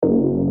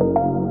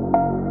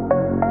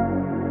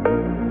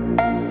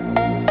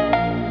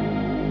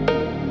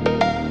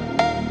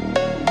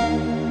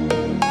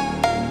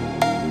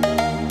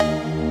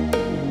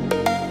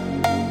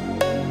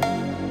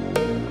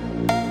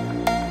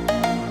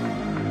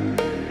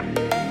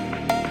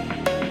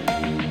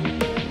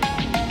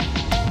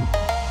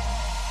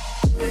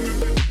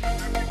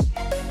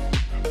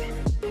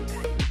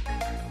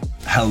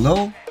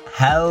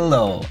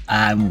Hello,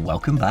 and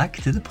welcome back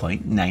to the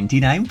Point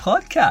 99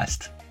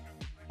 podcast.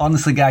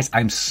 Honestly, guys,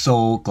 I'm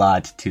so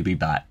glad to be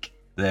back.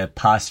 The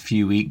past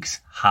few weeks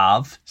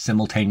have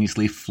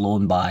simultaneously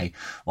flown by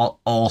while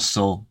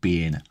also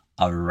being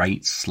a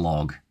right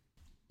slog.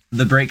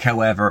 The break,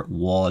 however,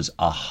 was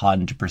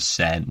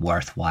 100%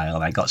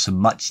 worthwhile. I got some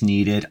much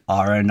needed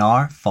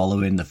R&R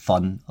following the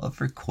fun of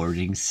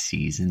recording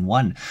season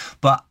 1.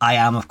 But I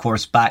am, of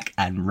course, back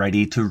and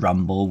ready to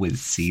rumble with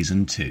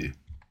season 2.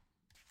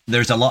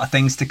 There's a lot of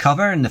things to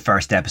cover in the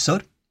first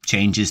episode.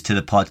 Changes to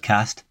the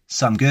podcast,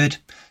 some good,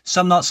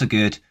 some not so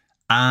good,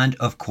 and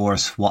of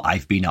course what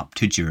I've been up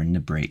to during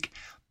the break.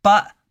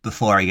 But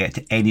before I get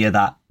to any of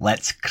that,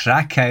 let's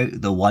crack out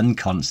the one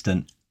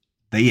constant,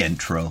 the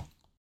intro.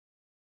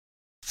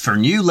 For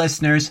new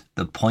listeners,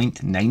 the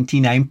Point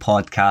 99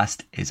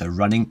 podcast is a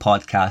running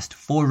podcast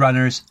for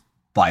runners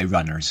by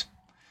runners.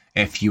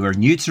 If you are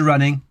new to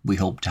running, we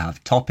hope to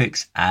have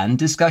topics and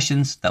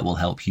discussions that will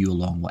help you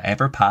along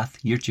whatever path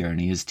your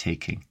journey is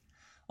taking.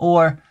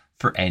 Or,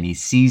 for any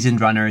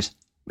seasoned runners,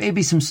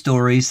 maybe some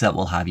stories that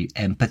will have you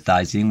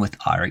empathising with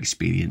our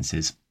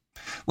experiences.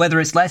 Whether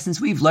it's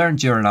lessons we've learned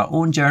during our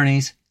own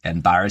journeys,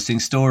 embarrassing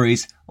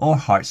stories, or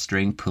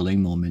heartstring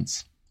pulling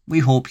moments. We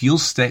hope you'll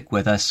stick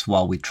with us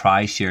while we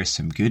try share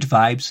some good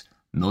vibes,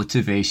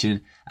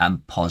 motivation,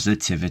 and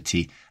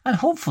positivity, and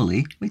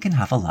hopefully we can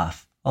have a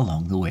laugh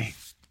along the way.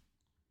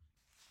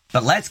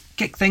 But let's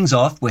kick things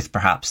off with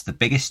perhaps the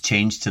biggest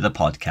change to the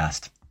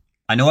podcast.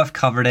 I know I've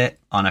covered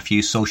it on a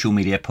few social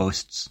media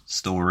posts,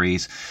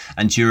 stories,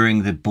 and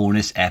during the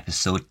bonus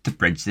episode to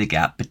bridge the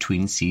gap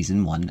between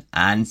season 1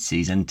 and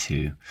season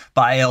 2.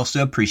 But I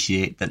also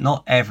appreciate that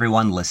not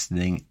everyone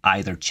listening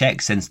either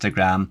checks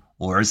Instagram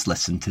or has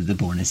listened to the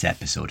bonus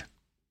episode.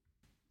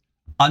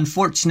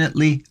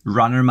 Unfortunately,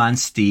 Runnerman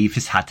Steve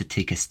has had to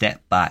take a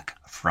step back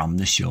from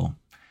the show.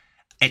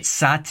 It's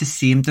sad to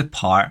see him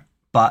depart,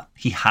 but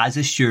he has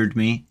assured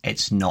me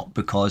it's not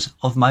because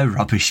of my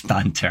rubbish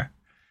banter.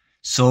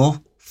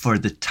 So, for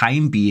the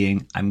time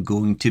being, I'm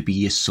going to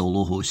be a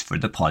solo host for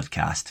the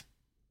podcast.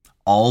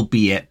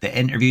 Albeit the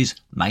interviews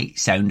might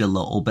sound a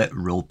little bit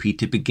ropey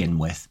to begin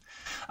with.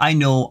 I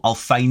know I'll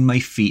find my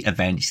feet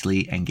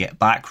eventually and get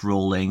back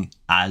rolling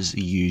as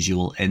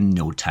usual in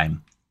no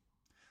time.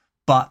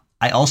 But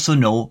I also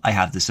know I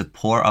have the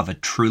support of a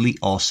truly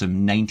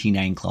awesome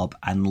 99 Club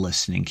and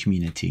listening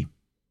community.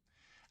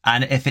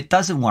 And if it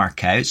doesn't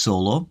work out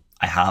solo,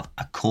 I have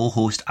a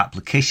co-host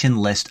application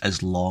list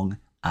as long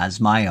as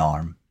my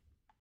arm.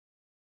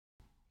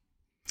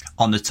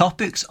 On the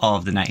topics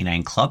of the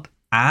 99 Club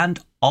and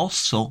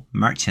also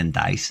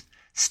merchandise,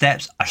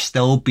 steps are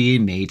still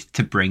being made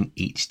to bring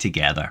each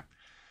together.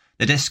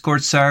 The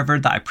Discord server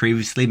that I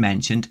previously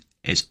mentioned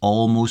is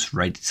almost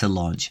ready to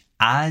launch,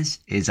 as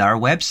is our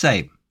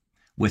website.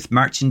 With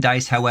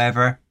merchandise,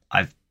 however,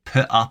 I've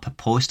put up a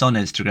post on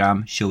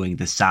Instagram showing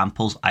the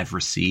samples I've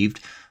received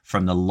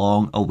from the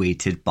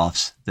long-awaited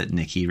buffs that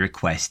Nikki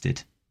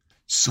requested.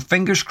 So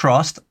fingers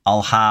crossed,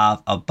 I'll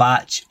have a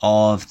batch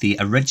of the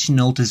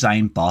original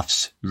design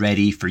buffs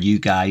ready for you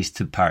guys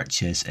to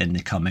purchase in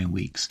the coming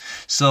weeks.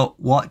 So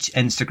watch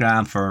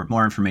Instagram for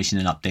more information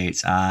and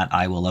updates, and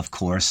I will of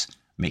course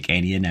make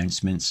any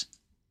announcements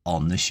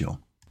on the show.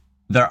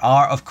 There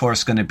are of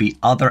course going to be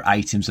other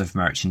items of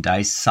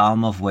merchandise,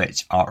 some of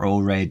which are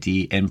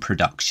already in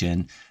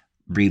production,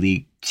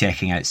 really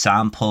checking out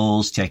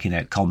samples, checking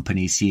out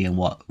companies, seeing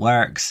what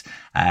works.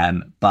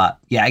 But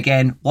yeah,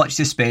 again, watch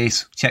this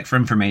space, check for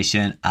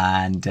information,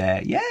 and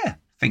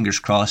fingers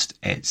crossed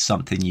it's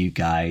something you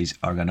guys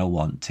are going to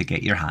want to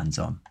get your hands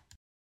on.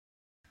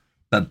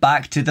 But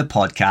back to the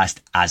podcast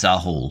as a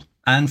whole.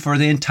 And for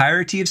the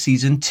entirety of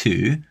season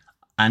 2,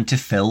 and to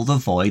fill the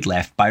void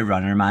left by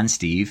Runnerman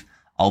Steve,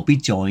 I'll be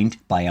joined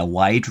by a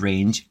wide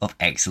range of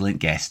excellent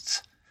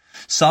guests.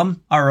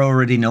 Some are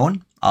already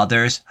known,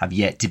 others have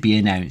yet to be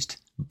announced,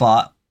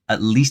 but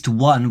at least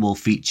one will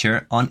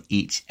feature on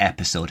each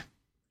episode.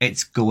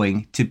 It's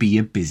going to be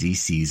a busy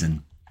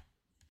season.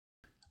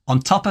 On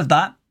top of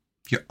that,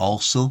 you're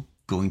also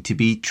going to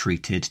be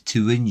treated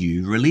to a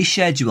new release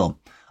schedule,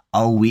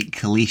 a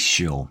weekly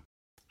show.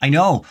 I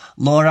know,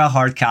 Laura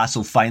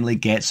Hardcastle finally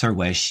gets her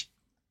wish,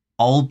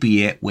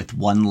 albeit with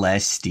one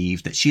less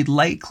Steve that she'd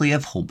likely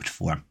have hoped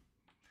for.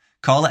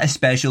 Call it a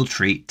special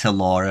treat to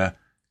Laura,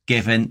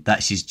 given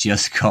that she's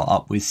just caught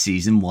up with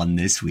season 1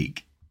 this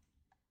week.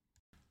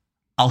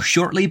 I'll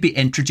shortly be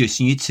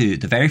introducing you to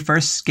the very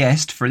first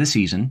guest for the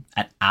season,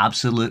 an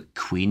absolute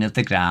queen of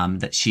the gram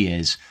that she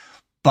is,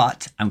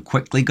 but I'm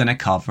quickly going to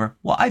cover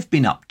what I've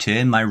been up to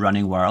in my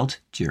running world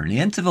during the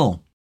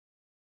interval.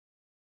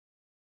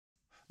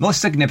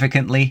 Most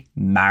significantly,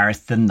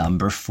 marathon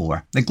number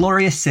 4. The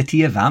glorious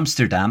city of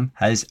Amsterdam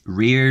has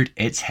reared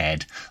its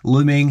head,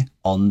 looming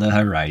on the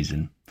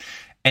horizon.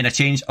 In a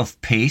change of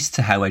pace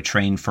to how I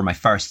trained for my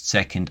first,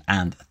 second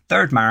and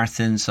third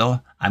marathon, so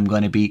I'm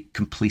going to be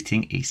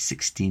completing a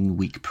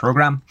 16-week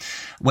program,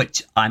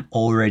 which I'm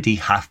already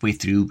halfway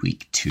through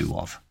week 2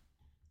 of.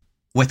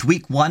 With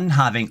week 1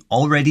 having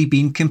already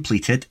been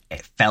completed,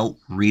 it felt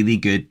really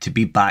good to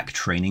be back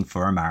training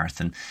for a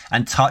marathon.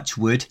 And touch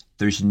wood,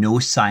 there's no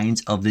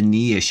signs of the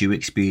knee issue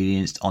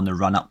experienced on the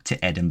run up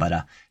to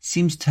Edinburgh.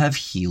 Seems to have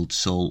healed,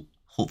 so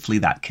hopefully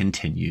that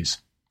continues.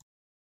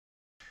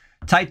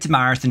 Tied to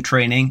marathon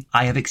training,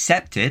 I have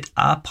accepted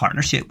a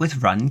partnership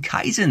with Run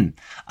Kaizen,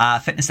 a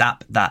fitness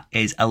app that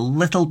is a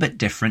little bit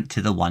different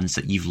to the ones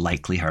that you've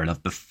likely heard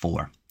of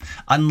before.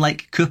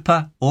 Unlike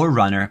Coupa or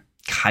Runner,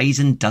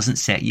 Kaizen doesn't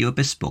set you a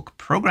bespoke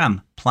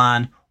program,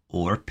 plan,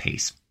 or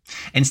pace.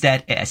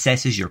 Instead, it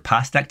assesses your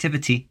past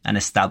activity and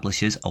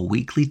establishes a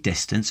weekly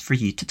distance for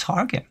you to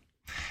target.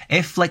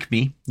 If, like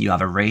me, you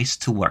have a race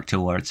to work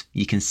towards,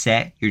 you can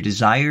set your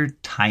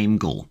desired time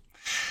goal.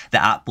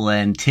 The app will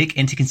then take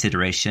into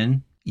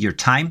consideration your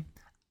time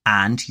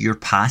and your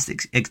past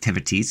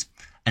activities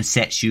and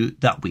sets you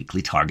that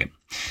weekly target.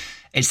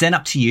 It's then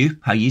up to you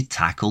how you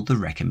tackle the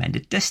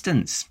recommended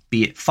distance,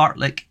 be it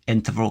fartlek,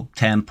 interval,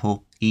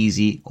 tempo,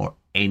 easy, or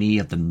any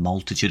of the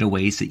multitude of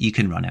ways that you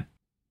can run it.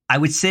 I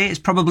would say it's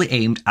probably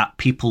aimed at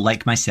people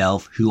like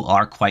myself who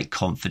are quite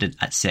confident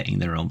at setting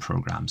their own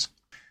programs.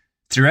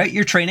 Throughout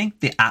your training,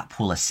 the app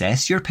will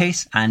assess your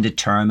pace and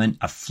determine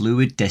a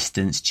fluid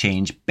distance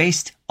change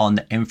based on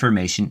the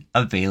information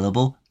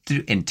available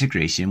through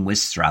integration with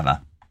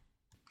Strava.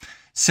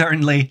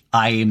 Certainly,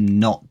 I am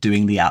not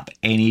doing the app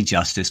any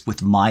justice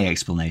with my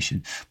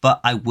explanation, but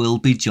I will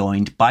be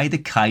joined by the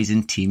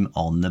Kaizen team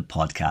on the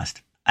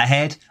podcast,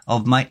 ahead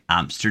of my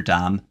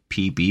Amsterdam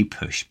PB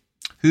push,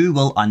 who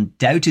will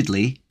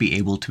undoubtedly be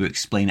able to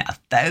explain it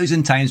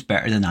 1,000 times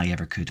better than I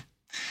ever could.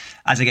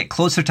 As I get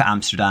closer to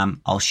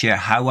Amsterdam, I'll share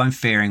how I'm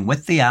faring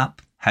with the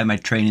app, how my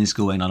training is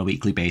going on a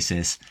weekly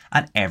basis,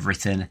 and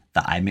everything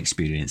that I'm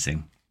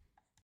experiencing.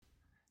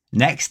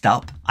 Next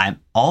up,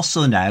 I'm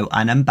also now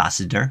an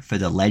ambassador for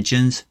the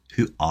legends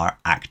who are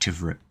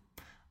Active Root.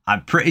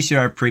 I'm pretty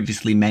sure I've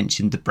previously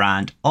mentioned the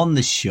brand on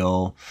the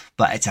show,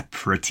 but it's a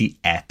pretty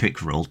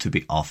epic role to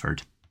be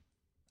offered.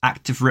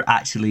 Active Root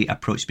actually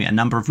approached me a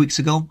number of weeks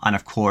ago, and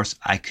of course,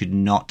 I could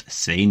not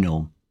say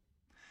no.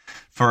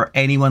 For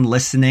anyone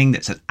listening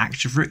that's an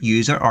Active Root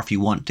user, or if you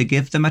want to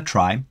give them a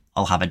try,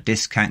 I'll have a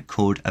discount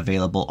code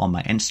available on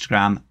my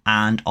Instagram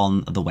and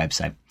on the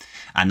website.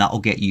 And that will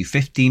get you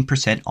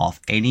 15% off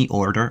any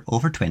order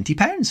over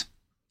 £20.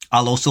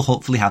 I'll also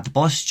hopefully have the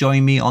boss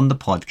join me on the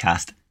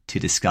podcast to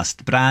discuss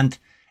the brand,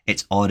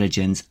 its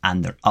origins,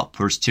 and their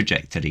upwards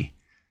trajectory.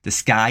 The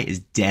sky is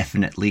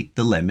definitely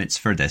the limits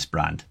for this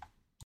brand.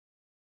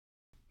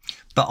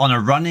 But on a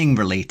running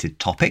related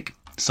topic,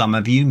 some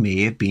of you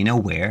may have been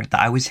aware that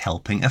I was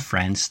helping a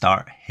friend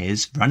start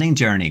his running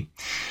journey.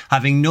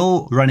 Having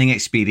no running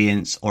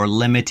experience or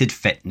limited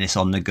fitness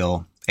on the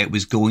go, it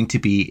was going to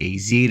be a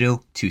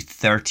 0 to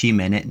 30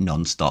 minute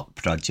non-stop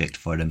project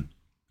for him.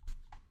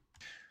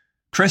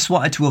 Chris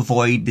wanted to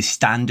avoid the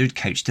standard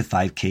couch to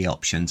 5k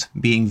options,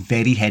 being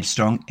very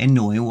headstrong in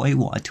knowing what he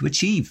wanted to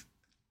achieve,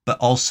 but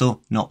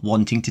also not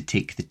wanting to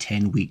take the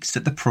 10 weeks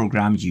that the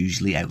programme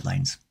usually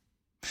outlines.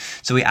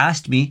 So he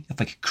asked me if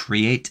I could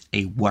create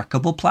a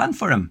workable plan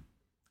for him.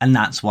 And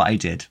that's what I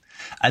did,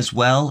 as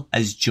well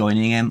as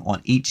joining him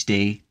on each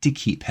day to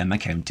keep him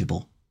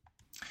accountable.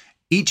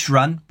 Each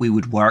run, we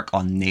would work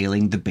on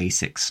nailing the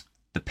basics,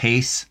 the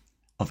pace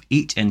of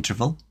each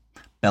interval,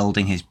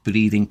 building his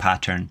breathing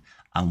pattern,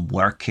 and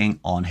working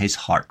on his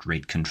heart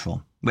rate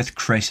control, with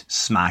Chris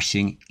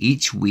smashing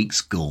each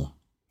week's goal.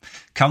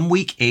 Come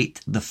week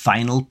 8, the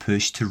final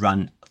push to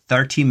run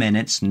 30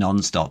 minutes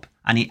non-stop,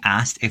 and he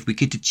asked if we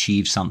could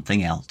achieve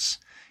something else.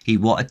 He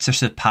wanted to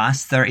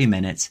surpass 30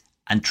 minutes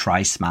and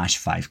try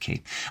smash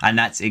 5k. And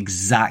that's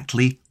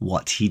exactly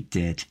what he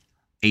did.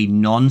 A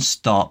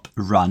non-stop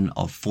run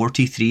of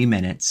 43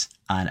 minutes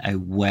and a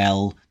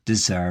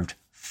well-deserved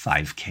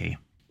 5k.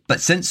 But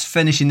since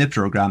finishing the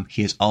programme,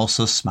 he has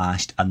also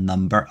smashed a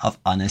number of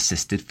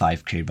unassisted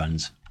 5k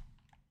runs.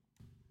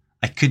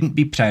 I couldn't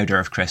be prouder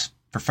of Chris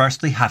for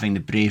firstly having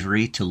the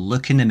bravery to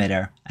look in the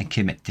mirror and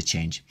commit to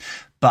change,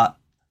 but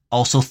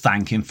also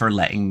thank him for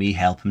letting me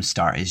help him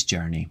start his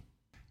journey.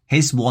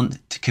 His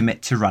want to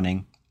commit to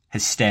running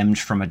has stemmed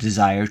from a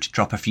desire to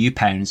drop a few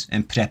pounds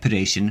in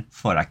preparation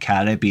for a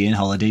Caribbean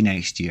holiday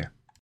next year.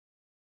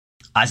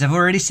 As I've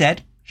already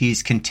said,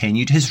 he's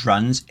continued his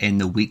runs in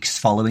the weeks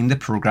following the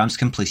programme's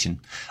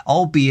completion,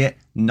 albeit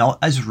not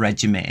as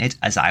regimented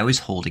as I was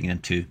holding him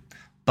to,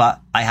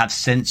 but I have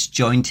since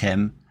joined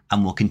him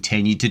and will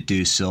continue to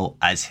do so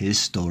as his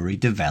story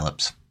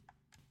develops.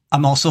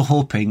 I'm also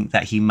hoping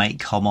that he might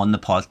come on the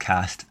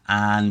podcast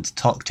and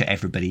talk to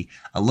everybody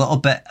a little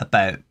bit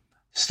about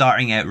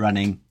starting out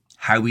running,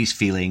 how he's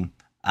feeling,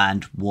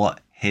 and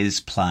what his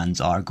plans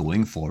are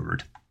going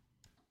forward.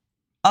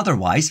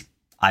 Otherwise,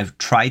 I've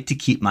tried to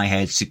keep my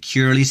head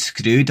securely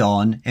screwed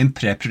on in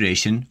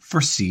preparation for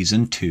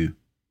season 2.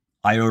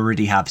 I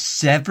already have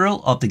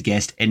several of the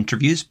guest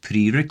interviews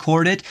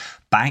pre-recorded,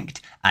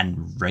 banked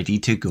and ready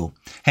to go.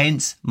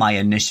 Hence my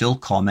initial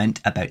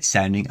comment about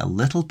sounding a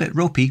little bit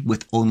ropey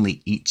with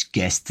only each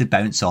guest to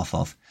bounce off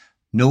of.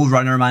 No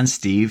Runnerman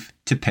Steve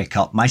to pick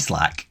up my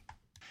slack.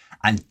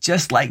 And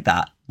just like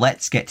that,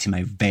 let's get to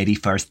my very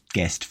first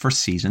guest for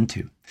season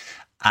 2.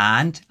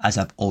 And as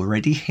I've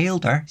already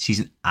hailed her, she's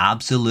an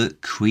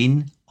absolute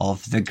queen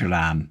of the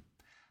gram.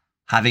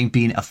 Having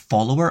been a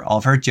follower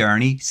of her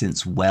journey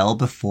since well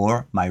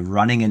before my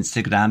running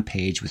Instagram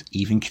page was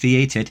even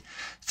created,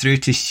 through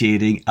to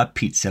sharing a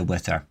pizza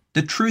with her,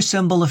 the true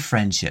symbol of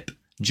friendship,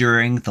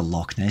 during the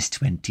Loch Ness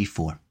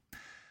 24.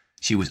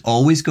 She was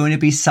always going to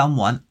be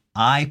someone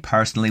I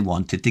personally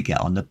wanted to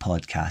get on the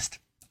podcast,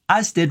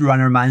 as did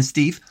runner man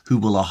Steve, who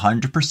will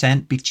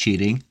 100% be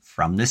cheering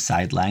from the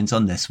sidelines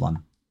on this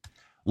one.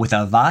 With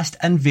a vast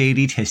and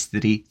varied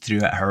history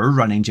throughout her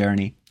running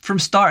journey, from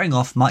starting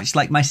off much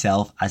like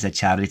myself as a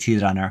charity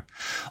runner,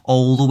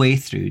 all the way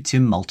through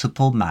to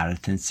multiple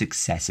marathon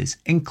successes,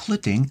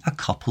 including a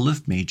couple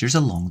of majors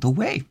along the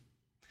way.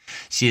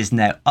 She is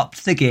now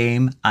upped the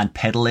game and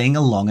pedalling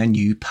along a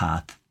new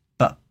path.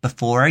 But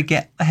before I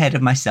get ahead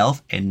of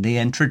myself in the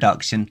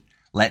introduction,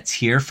 let's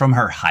hear from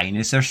Her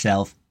Highness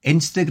herself,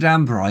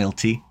 Instagram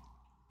royalty,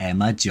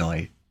 Emma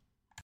Joy.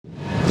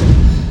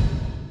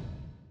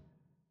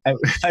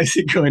 How's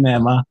it going,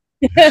 Emma?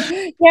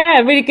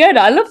 Yeah, really good.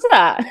 I loved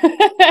that.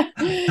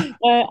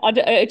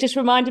 It just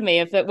reminded me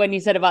of that when you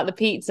said about the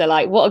pizza,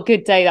 like what a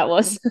good day that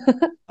was.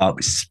 Oh, it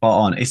was spot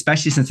on,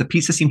 especially since the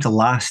pizza seemed to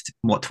last,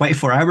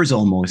 24 hours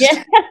almost?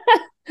 Yeah.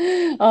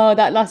 Oh,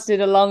 that lasted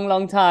a long,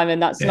 long time,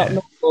 and that's not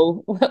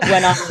normal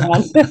when I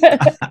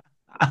ran.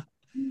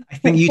 I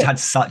think you'd had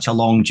such a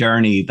long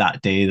journey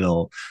that day,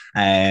 though.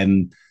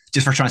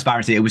 Just for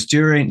transparency, it was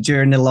during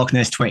the Loch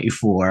Ness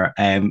 24.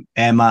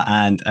 Emma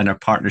and her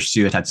partner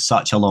Stuart had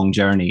such a long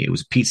journey. It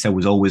was pizza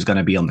was always going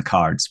to be on the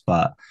cards,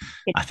 but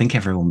I think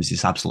everyone was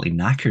just absolutely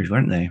knackered,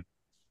 weren't they?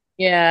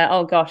 Yeah.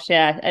 Oh gosh.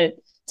 Yeah.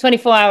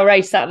 24-hour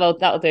race. That'll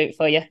do it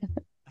for you.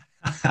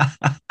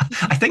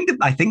 I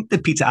think the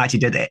pizza actually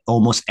did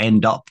almost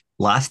end up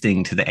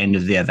lasting to the end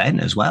of the event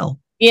as well.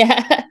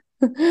 Yeah.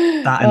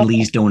 That and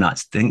Lee's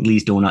Donuts. I think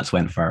Lee's Donuts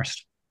went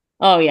first.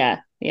 Oh yeah.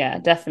 Yeah.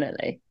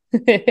 Definitely.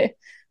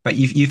 But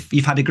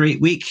you've had a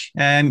great week.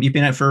 You've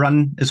been out for a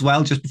run as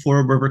well just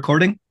before we're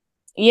recording.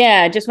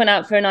 Yeah, just went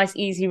out for a nice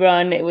easy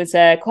run. It was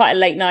quite a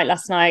late night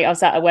last night. I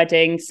was at a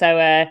wedding,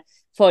 so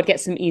thought I'd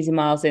get some easy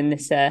miles in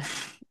this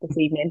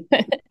evening.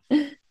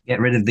 Get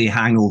rid of the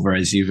hangover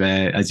as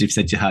you've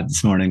said you had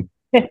this morning.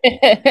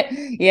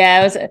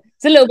 Yeah, it's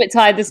a little bit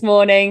tired this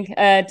morning.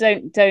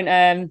 Don't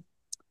do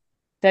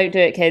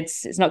it,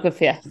 kids. It's not good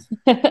for you.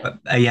 But,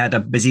 you had a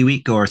busy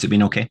week, or has it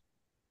been okay?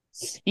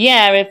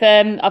 Yeah, if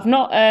I've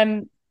not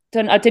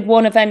done. I did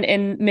one event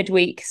in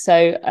midweek,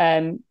 so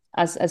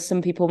as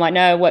some people might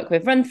know, I work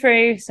with Run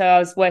Through. So I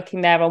was working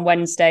there on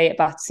Wednesday at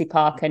Battersea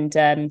Park,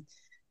 and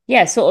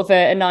yeah, sort of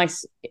a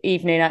nice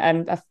evening.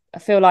 And I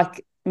feel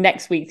like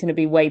next week's going to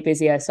be way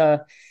busier, so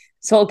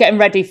sort of getting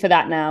ready for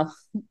that now.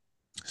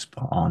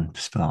 Spot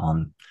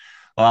on.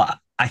 Well,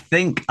 I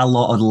think a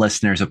lot of the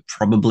listeners have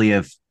probably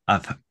have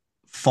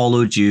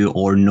followed you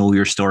or know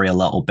your story a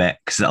little bit,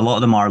 because a lot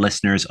of them are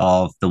listeners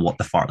of the What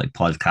the Fartlek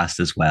podcast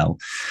as well.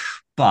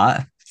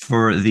 But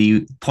for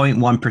the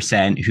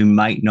 0.1% who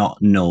might not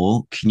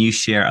know, can you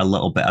share a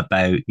little bit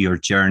about your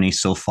journey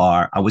so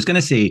far? I was going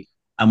to say,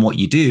 and what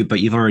you do, but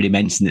you've already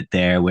mentioned it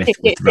there with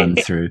Run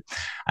Through,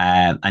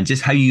 and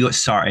just how you got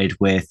started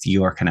with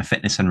your kind of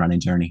fitness and running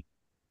journey.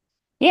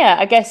 Yeah,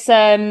 I guess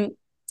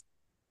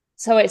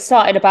so it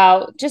started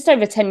about just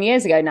over 10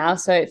 years ago now.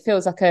 So it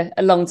feels like a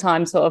long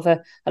time. Sort of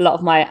a lot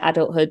of my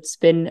adulthood's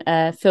been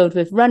filled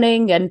with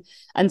running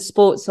and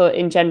sports, or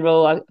in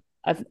general.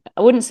 I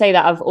wouldn't say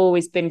that I've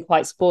always been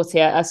quite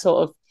sporty. I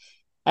sort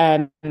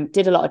of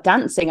did a lot of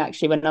dancing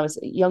actually when I was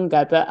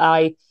younger, but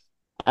I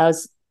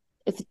was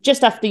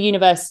just after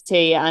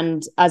university,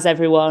 and as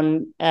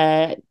everyone,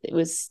 I'd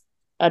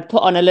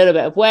put on a little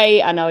bit of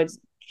weight, and I would,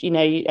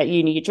 at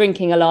uni you're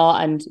drinking a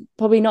lot and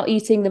probably not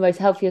eating the most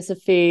healthiest of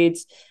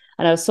foods.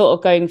 And I was sort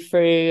of going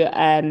through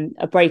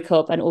a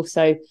breakup, and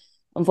also,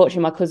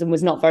 unfortunately, my cousin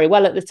was not very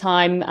well at the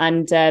time.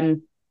 And I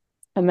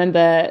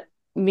remember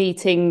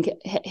meeting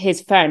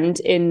his friend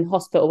in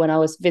hospital when I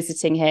was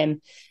visiting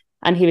him,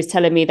 and he was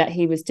telling me that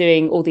he was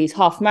doing all these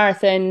half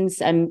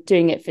marathons and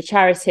doing it for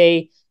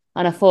charity.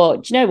 And I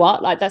thought, do you know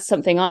what? Like, that's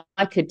something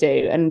I could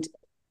do. And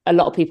a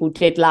lot of people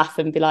did laugh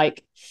and be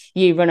like,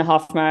 "You run a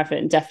half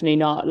marathon? Definitely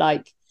not.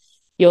 Like,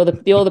 you're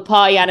the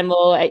party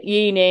animal at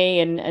uni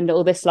and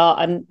all this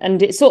lot."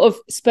 And it sort of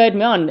spurred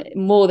me on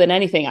more than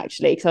anything,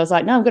 actually, because I was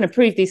like, no, I'm going to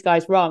prove these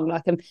guys wrong.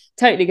 Like, I'm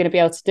totally going to be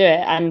able to do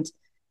it.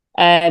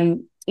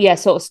 And yeah,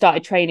 sort of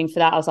started training for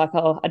that. I was like,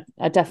 oh,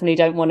 I definitely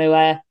don't want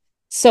to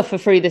suffer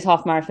through this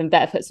half marathon.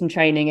 Better put some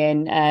training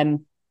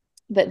in.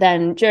 But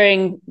then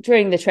during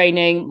the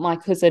training, my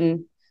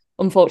cousin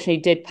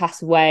unfortunately did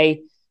pass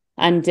away,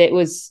 and it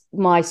was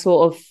my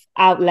sort of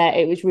outlet.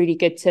 It was really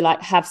good to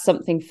like have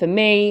something for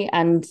me,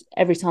 and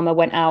every time I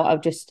went out, I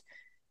would just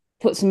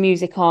put some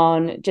music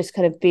on, just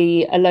kind of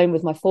be alone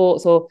with my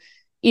thoughts, or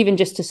even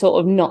just to sort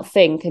of not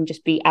think and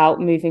just be out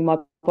moving my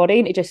body.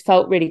 And it just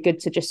felt really good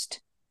to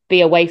just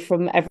be away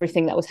from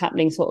everything that was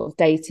happening sort of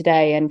day to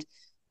day. And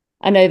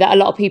I know that a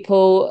lot of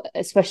people,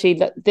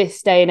 especially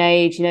this day and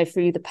age, you know,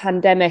 through the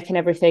pandemic and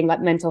everything, like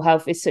mental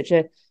health is such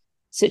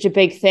a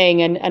big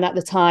thing. And at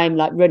the time,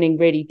 like running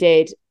really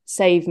did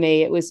save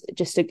me. It was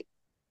just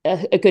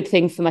a good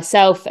thing for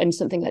myself and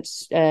something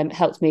that's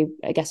helped me,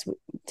 I guess,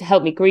 to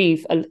help me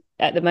grieve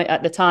at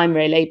the time,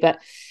 really. But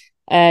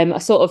I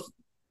sort of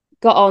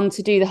got on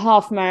to do the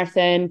half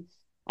marathon,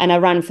 and I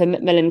ran for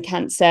Macmillan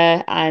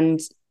Cancer. And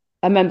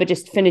I remember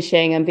just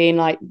finishing and being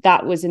like,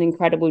 that was an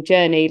incredible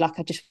journey. Like,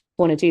 I just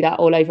want to do that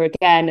all over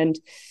again.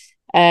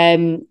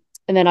 And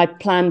then I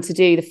planned to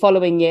do the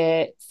following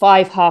year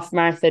 5 half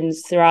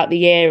marathons throughout the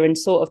year and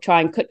sort of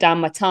try and cut down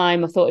my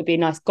time. I thought it'd be a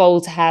nice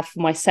goal to have for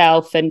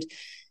myself. And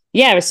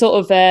yeah, I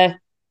sort of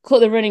caught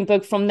the running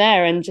bug from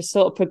there and just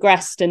sort of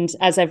progressed. And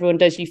as everyone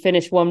does, you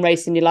finish one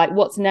race and you're like,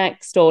 what's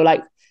next? Or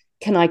like,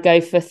 can I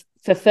go for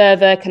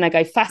further? Can I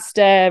go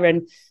faster?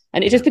 And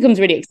it just becomes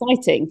really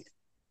exciting.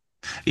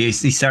 You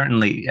see,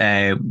 certainly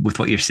with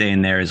what you're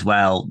saying there as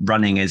well,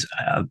 running is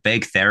a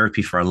big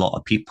therapy for a lot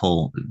of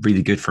people,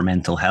 really good for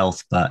mental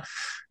health. But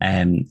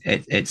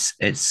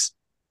it's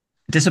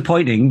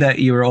disappointing that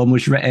you were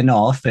almost written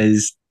off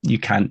as you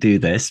can't do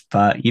this.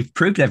 But you've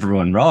proved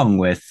everyone wrong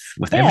with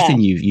everything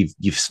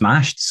you've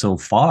smashed so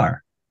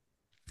far.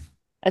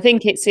 I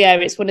think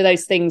it's one of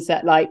those things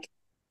that like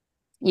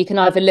you can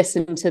either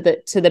listen to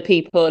the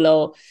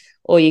people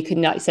or you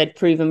can, like I said,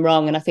 prove them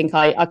wrong. And I think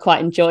I quite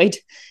enjoyed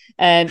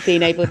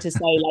being able to say,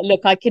 like,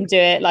 look, I can do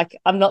it. Like,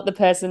 I'm not the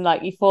person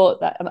like you thought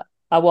that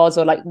I was,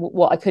 or like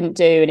what I couldn't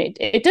do. And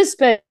it does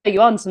spur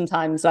you on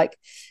sometimes. Like,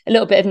 a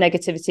little bit of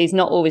negativity is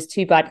not always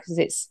too bad, because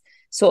it's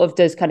sort of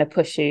does kind of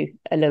push you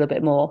a little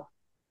bit more.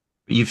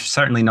 You've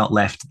certainly not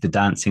left the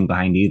dancing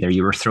behind either.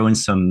 You were throwing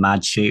some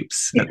mad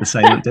shapes at the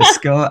silent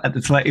disco at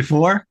the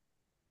 24.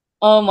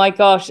 Oh my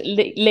gosh,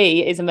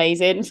 Lee is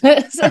amazing.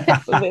 It was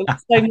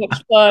so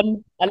much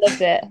fun. I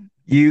loved it.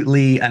 You,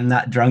 Lee, and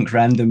that drunk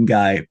random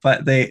guy.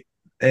 But they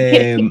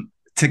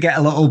to get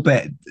a little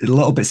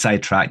bit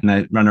sidetracked.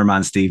 Now, runner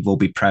man Steve will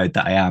be proud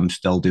that I am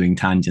still doing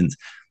tangents.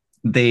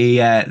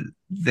 The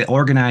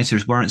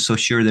organisers weren't so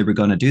sure they were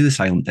going to do the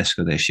silent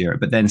disco this year,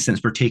 but then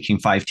since we're taking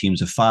 5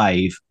 teams of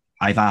 5,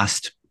 I've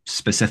asked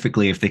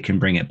specifically if they can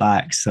bring it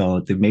back.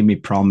 So they've made me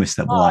promise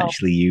that we'll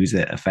actually use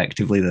it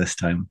effectively this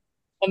time.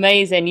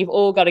 Amazing. You've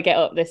all got to get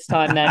up this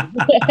time then.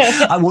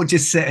 I won't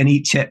just sit and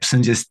eat chips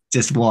and just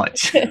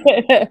watch.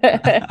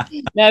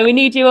 No, we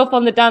need you up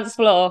on the dance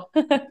floor.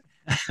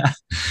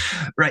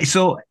 Right.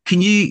 So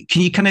can you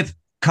kind of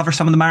cover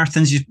some of the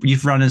marathons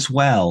you've run as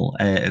well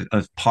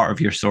as part of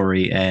your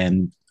story?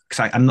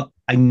 Because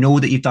I know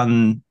that you've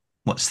done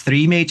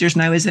 3 majors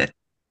now, is it?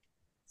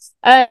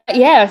 Yeah,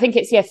 I think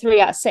it's 3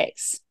 out of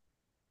 6.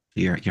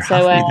 You're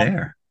halfway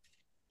there.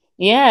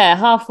 Yeah,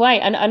 halfway.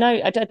 And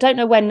I don't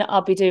know when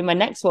I'll be doing my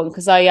next one,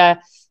 because I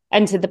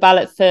entered the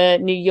ballot for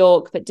New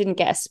York but didn't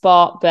get a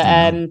spot.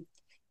 But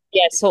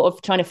sort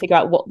of trying to figure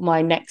out what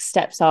my next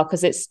steps are,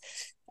 because it's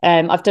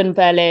I've done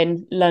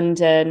Berlin,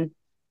 London.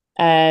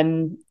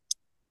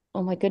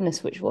 Oh my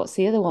goodness, what's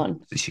the other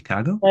one?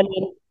 Chicago.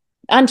 Berlin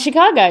and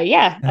Chicago.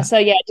 Yeah. So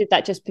I did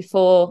that just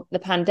before the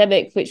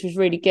pandemic, which was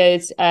really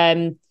good.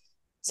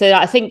 So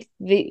I think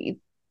the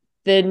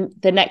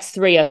next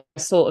 3 are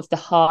sort of the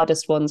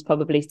hardest ones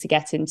probably to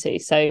get into.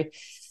 So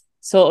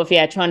sort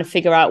of, trying to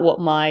figure out what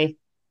my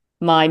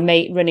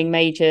running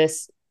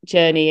majors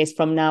journey is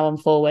from now on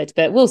forward.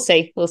 But we'll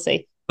see.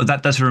 Well,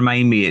 that does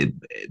remind me, it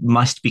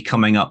must be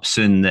coming up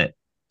soon that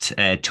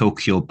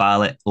Tokyo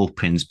ballot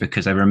opens,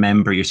 because I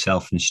remember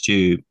yourself and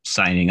Stu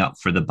signing up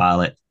for the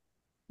ballot.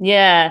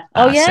 Yeah.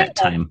 Set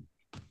time.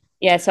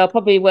 Yeah, so I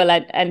probably will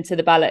enter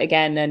the ballot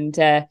again and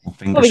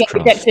probably get crossed.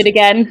 rejected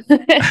again.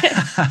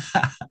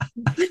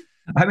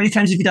 How many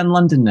times have you done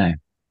London now?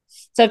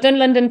 So I've done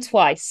London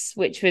twice,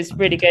 which was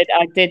really good.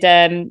 I did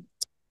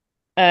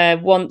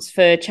once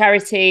for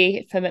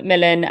charity for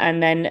Macmillan,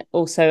 and then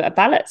also a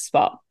ballot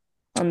spot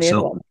on the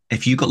other one.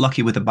 If you got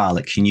lucky with a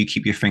ballot, can you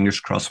keep your fingers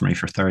crossed for me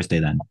for Thursday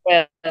then?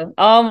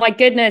 Oh my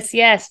goodness,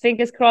 yes.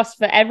 Fingers crossed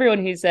for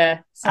everyone who's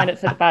signed up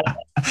for the ballot.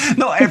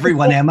 Not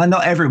everyone, Emma,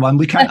 not everyone.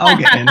 We can't all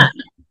get in.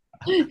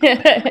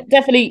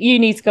 Definitely you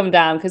need to come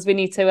down, because we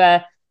need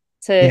to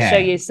show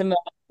you some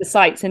the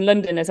sites in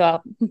London as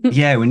well.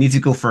 Yeah, we need to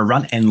go for a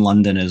run in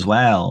London as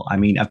well. I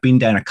mean, I've been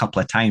down a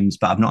couple of times,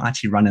 but I've not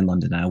actually run in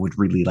London, and I would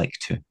really like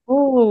to.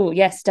 Oh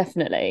yes,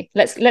 definitely.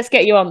 Let's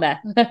get you on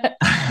there.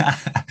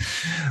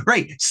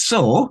 Right.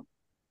 So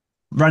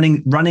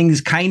running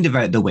is kind of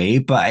out the way,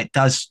 but it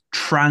does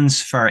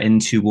transfer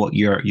into what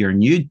your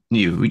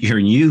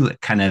new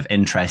kind of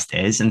interest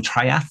is, in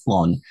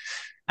triathlon.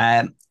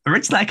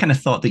 Originally, I kind of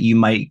thought that you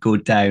might go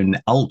down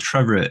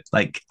ultra route.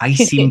 Like, I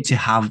seem to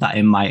have that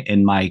in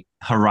my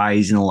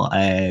horizontal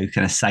kind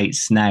of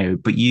sights now,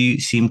 but you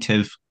seem to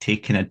have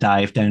taken a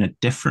dive down a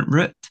different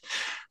route.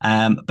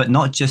 But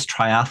not just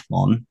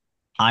triathlon,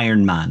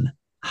 Ironman.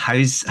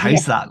 How's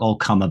that all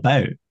come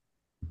about?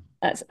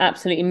 That's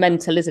absolutely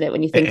mental, isn't it,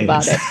 when you think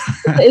about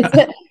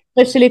it?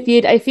 Especially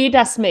if you'd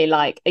asked me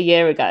like a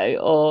year ago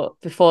or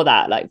before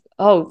that, like,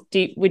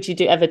 would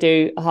you ever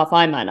do a half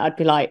Ironman? I'd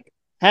be like,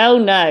 hell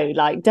no,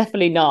 like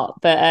definitely not.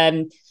 But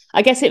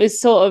I guess it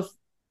was sort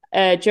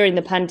of during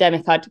the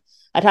pandemic,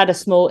 I'd had a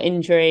small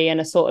injury and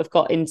I sort of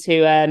got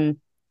into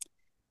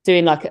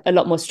doing like a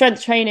lot more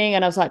strength training,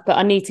 and I was like, but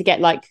I need to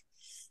get like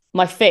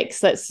my fix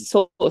that's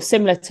sort of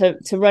similar to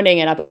running.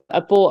 And I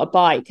bought a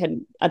bike,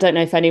 and I don't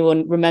know if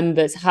anyone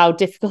remembers how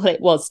difficult it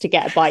was to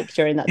get a bike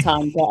during that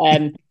time, but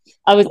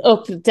I was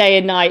up day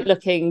and night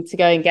looking to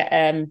go and get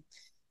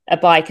a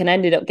bike, and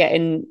ended up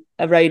getting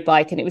a road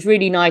bike. And it was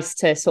really nice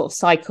to sort of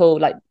cycle,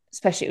 like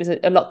especially it was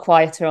a lot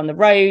quieter on the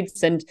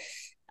roads, and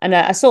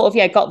I sort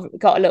of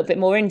got a little bit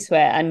more into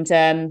it,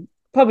 and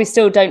probably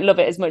still don't love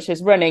it as much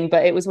as running,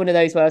 but it was one of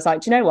those where I was like,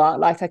 do you know what,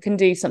 like I can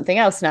do something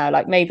else now,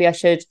 like maybe I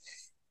should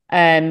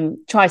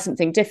try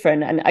something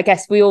different. And I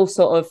guess we all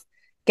sort of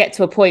get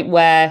to a point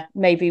where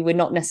maybe we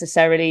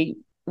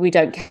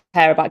don't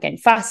care about getting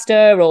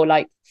faster or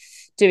like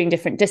doing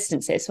different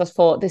distances. So I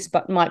thought this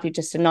might be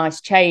just a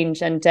nice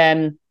change. And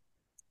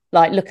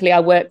like luckily I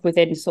work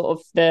within sort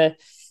of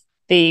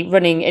the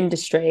running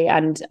industry,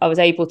 and I was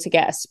able to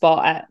get a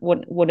spot at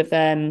one of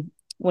the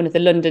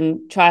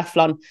London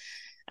triathlon.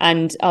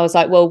 And I was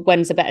like, well,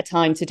 when's a better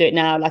time to do it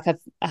now? Like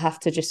I have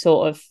to just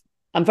sort of,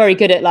 I'm very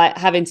good at like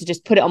having to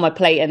just put it on my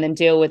plate and then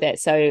deal with it.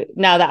 So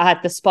now that I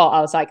had the spot,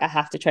 I was like, I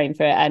have to train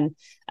for it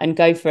and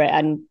go for it.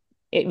 And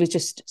it was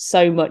just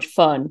so much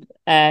fun.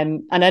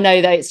 And I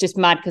know that it's just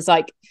mad because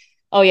like,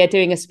 oh yeah,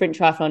 doing a sprint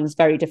triathlon is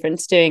very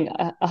different to doing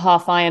a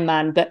half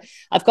Ironman. But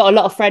I've got a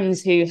lot of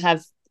friends who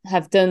have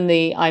done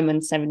the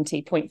Ironman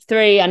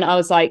 70.3, and I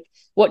was like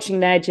watching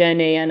their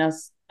journey, and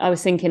I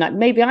was thinking like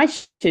maybe I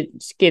should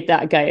give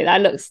that a go.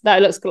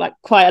 That looks like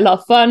quite a lot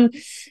of fun.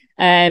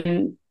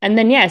 And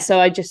then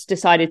so I just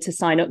decided to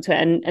sign up to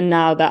it, and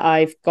now that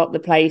I've got the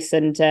place,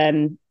 and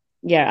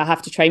I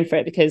have to train for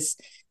it because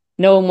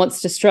no one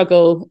wants to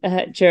struggle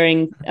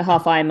during a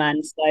half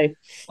Ironman. So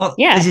well,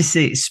 as you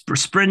say,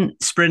 sprint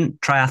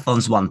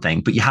triathlon's one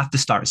thing, but you have to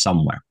start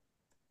somewhere.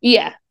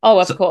 Yeah. Oh,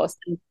 of course.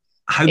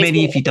 How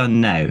many have you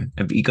done now?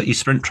 Have you got your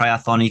sprint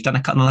triathlon? You've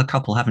done another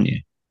couple, haven't you?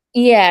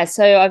 Yeah,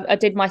 so I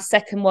did my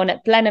second one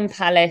at Blenheim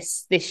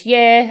Palace this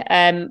year.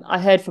 I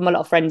heard from a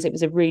lot of friends it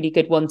was a really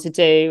good one to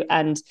do,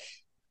 and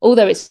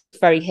although it's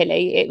very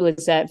hilly, it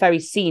was very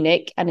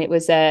scenic, and it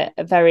was a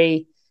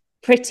very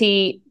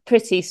pretty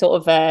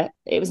sort of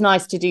it was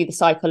nice to do the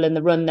cycle and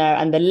the run there,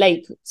 and the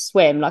lake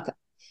swim. Like,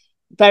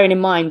 bearing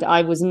in mind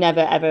I was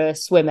never ever a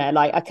swimmer,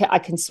 like I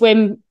can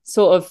swim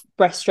sort of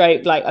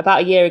breaststroke. Like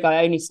about a year ago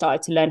I only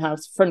started to learn how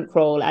to front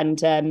crawl,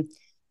 and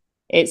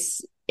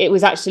it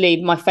was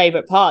actually my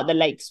favorite part of the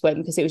lake swim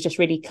because it was just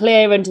really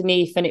clear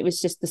underneath, and it was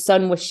just the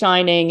sun was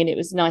shining, and it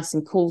was nice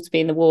and cool to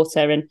be in the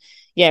water. And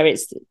yeah,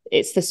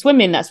 it's the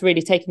swimming that's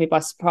really taken me by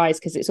surprise,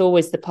 because it's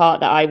always the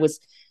part that I was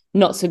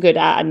not so good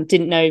at and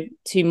didn't know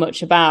too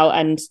much about,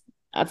 and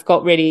I've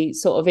got really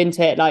sort of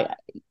into it. Like,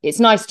 it's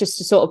nice just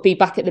to sort of be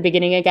back at the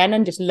beginning again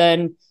and just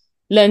learn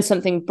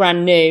something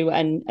brand new,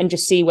 and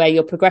just see where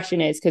your progression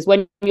is, because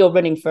when you're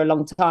running for a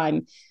long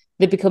time,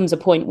 there becomes a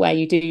point where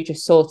you do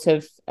just sort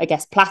of, I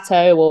guess,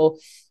 plateau, or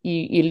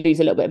you lose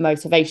a little bit of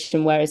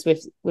motivation. Whereas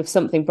with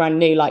something brand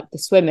new like the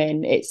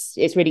swimming, it's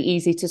really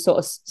easy to sort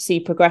of see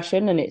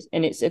progression, and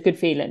it's a good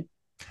feeling.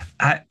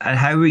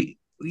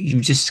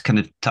 You just kind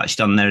of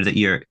touched on there that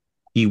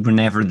you were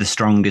never the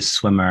strongest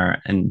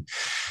swimmer, and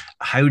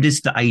how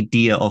does the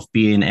idea of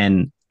being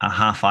in a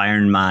half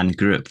Ironman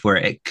group where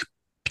it could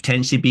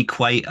potentially be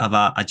quite of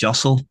a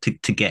jostle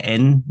to get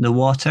in the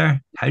water,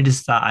 how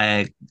does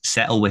that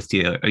settle with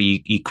you? Are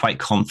you quite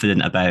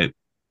confident about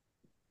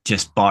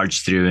just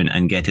barge through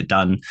and get it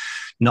done?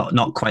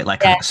 Not quite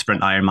like a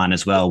sprint Ironman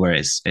as well, where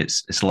it's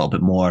a little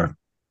bit more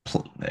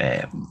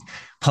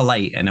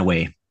polite in a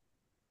way.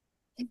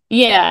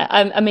 Yeah,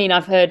 I mean,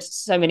 I've heard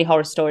so many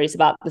horror stories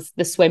about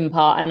the swim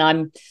part, and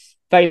I'm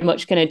very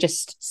much going to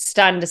just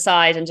stand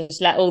aside and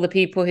just let all the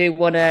people who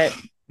want to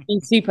be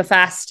super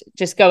fast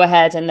just go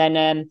ahead, and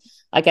then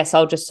I guess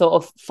I'll just sort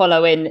of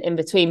follow in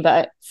between.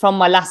 But from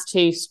my last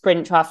two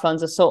sprint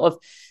triathlons,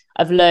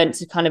 I've learned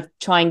to kind of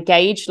try and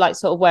gauge like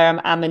sort of where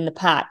I'm in the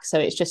pack. So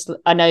it's just,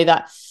 I know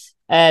that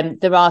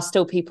there are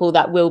still people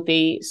that will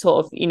be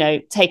sort of,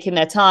 taking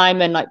their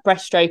time and like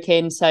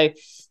breaststroking. So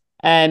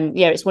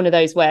it's one of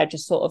those where I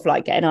just sort of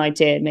like get an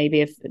idea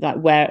maybe of like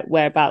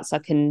whereabouts I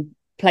can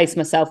place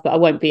myself, but I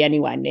won't be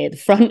anywhere near the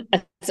front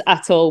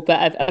at all.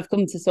 But I've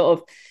come to sort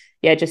of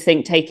just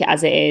take it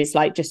as it is,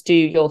 like just do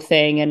your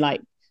thing, and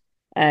like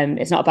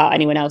it's not about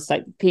anyone else.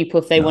 Like,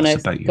 people, if they want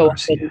to go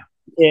off and do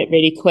it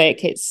really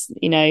quick, it's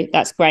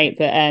that's great,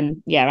 but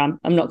I'm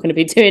not going to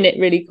be doing it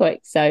really quick.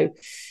 So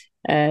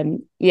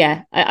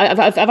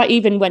I've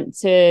even went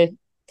to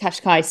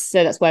Cascais,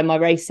 so that's where my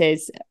race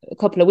is, a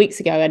couple of weeks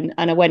ago, and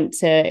I went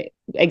to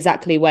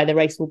exactly where the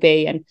race will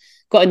be, and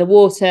got in the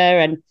water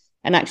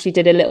and actually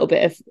did a little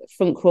bit of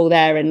front crawl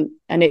there, and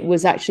it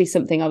was actually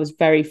something I was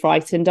very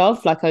frightened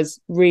of. Like, I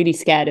was really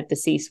scared of the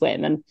sea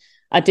swim, and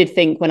I did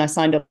think when I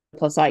signed up, I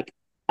was like,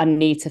 I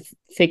need to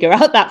figure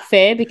out that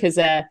fear, because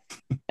I'm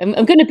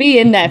going to be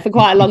in there for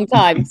quite a long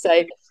time.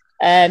 So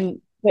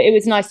but it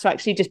was nice to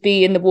actually just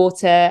be in the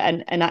water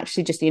and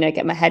actually just,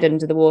 get my head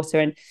under the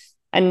water.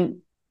 And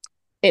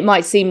it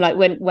might seem like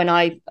when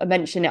I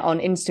mention it on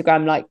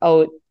Instagram, like,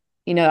 oh,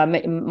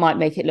 might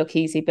make it look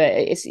easy, but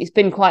it's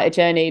been quite a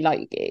journey.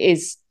 Like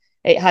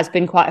it has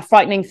been quite a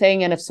frightening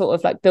thing, and I've sort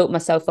of like built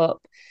myself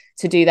up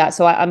to do that.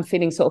 So I'm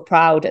feeling sort of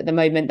proud at the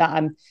moment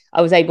that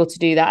I was able to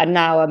do that, and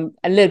now I'm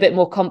a little bit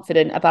more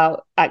confident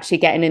about actually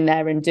getting in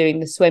there and doing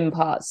the swim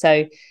part.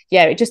 So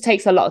yeah, it just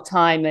takes a lot of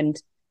time,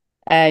 and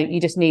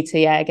you just need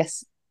to, I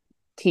guess,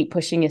 keep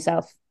pushing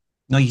yourself.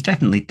 No, you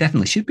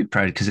definitely should be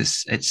proud, because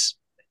it's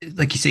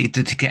like you say,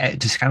 to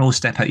kind of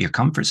step out your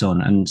comfort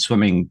zone. And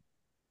swimming,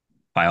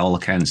 by all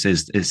accounts,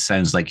 is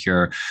sounds like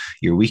you're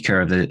weaker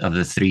of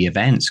the three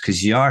events,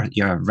 because you're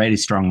a very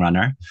strong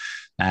runner.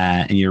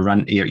 And you're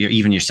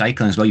even your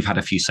cycling as well. You've had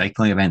a few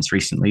cycling events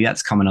recently.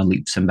 That's coming on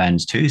leaps and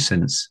bounds too,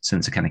 since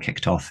it kind of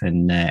kicked off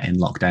in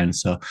lockdown.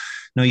 So,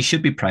 no, you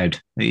should be proud.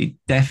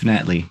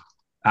 Definitely.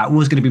 That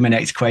was going to be my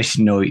next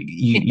question. No,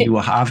 you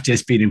have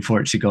just been in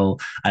Portugal,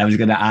 and I was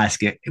going to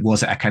ask it.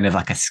 Was it a kind of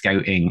like a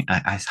scouting,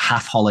 a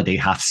half holiday,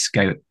 half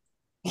scout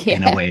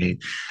in a way?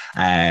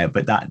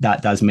 But that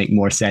does make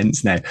more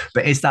sense now.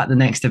 But is that the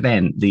next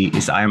event?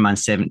 Is Ironman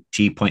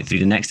 70.3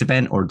 the next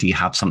event, or do you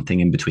have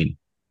something in between?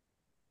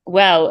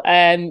 Well,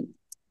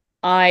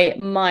 I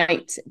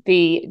might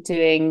be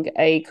doing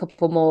a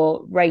couple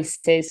more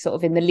races sort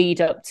of in the lead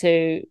up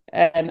to,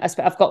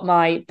 I've got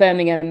my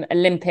Birmingham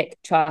Olympic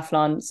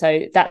triathlon.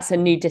 So that's a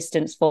new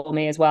distance for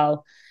me as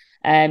well.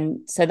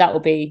 So that'll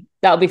be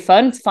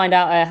fun to find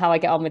out how I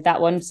get on with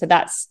that one. So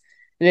that's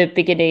the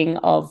beginning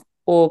of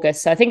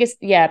August. So I think it's,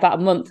 about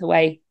a month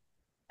away.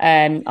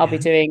 I'll be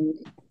doing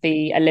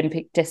the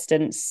Olympic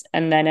distance.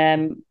 And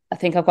then I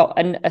think I've got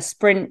a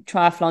sprint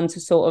triathlon to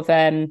sort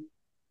of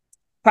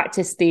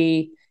practice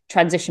the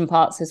transition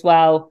parts as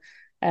well.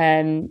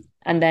 And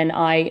then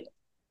I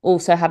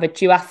also have a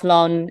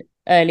duathlon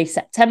early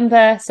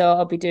September. So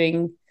I'll be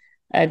doing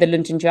the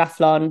London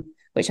Duathlon,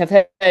 which I've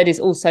heard is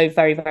also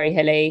very, very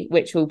hilly,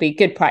 which will be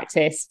good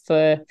practice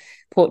for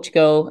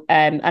Portugal.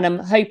 And I'm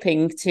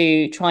hoping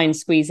to try and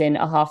squeeze in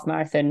a half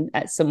marathon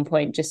at some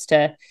point, just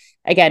to,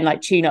 again,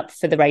 like tune up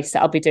for the race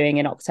that I'll be doing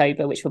in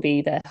October, which will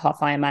be the half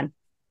Ironman.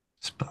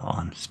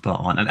 Spot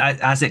on. And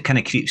as it kind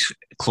of creeps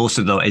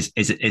closer, though, is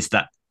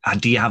that,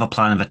 do you have a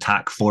plan of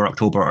attack for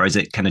October, or is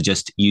it kind of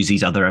just use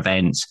these other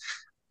events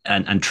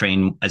and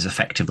train as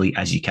effectively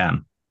as you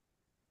can?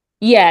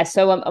 Yeah,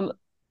 so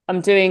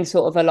I'm doing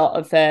sort of a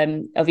lot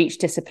of each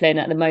discipline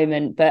at the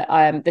moment, but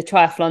the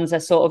triathlons are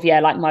sort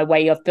of like my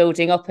way of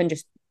building up and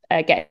just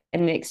getting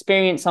the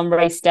experience on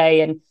race day,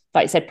 and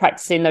like I said,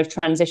 practicing those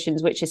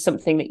transitions, which is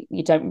something that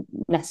you don't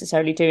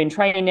necessarily do in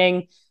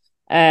training.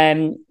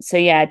 So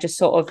yeah, just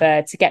sort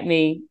of to get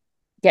me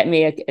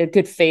a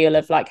good feel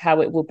of like how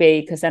it will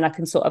be, because then I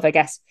can sort of, I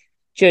guess,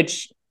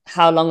 judge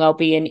how long I'll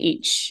be in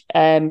each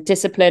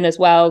discipline as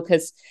well,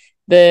 because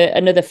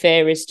another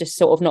fear is just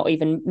sort of not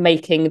even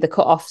making the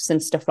cut-offs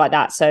and stuff like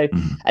that. So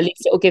at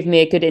least it will give me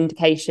a good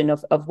indication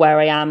of where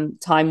I am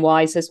time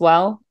wise as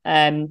well.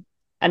 And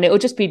it will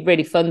just be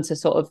really fun to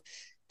sort of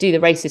do the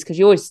races, because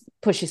you always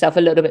push yourself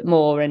a little bit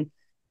more,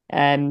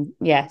 and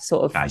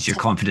sort of as your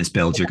confidence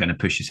builds, you're going to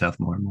push yourself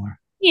more and more.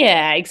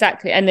 Yeah,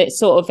 exactly. And it's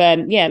sort of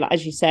like,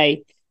 as you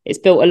say, it's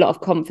built a lot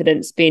of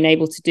confidence being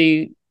able to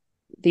do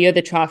the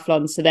other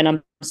triathlons. So then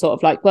I'm sort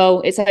of like,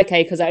 well, it's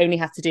okay because I only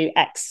have to do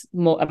X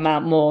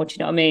amount more. Do you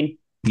know what I mean?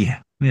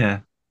 Yeah.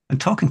 And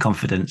talking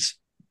confidence,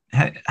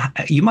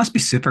 you must be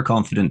super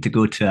confident to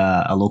go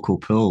to a local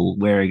pool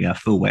wearing a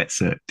full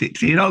wetsuit.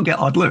 Do you not get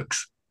odd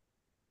looks?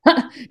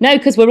 No,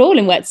 because we're all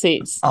in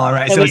wetsuits. All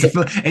right, so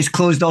it's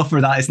closed off for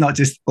that. It's not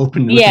just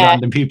open with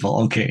random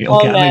people. Okay.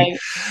 Oh, no.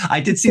 I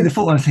did see the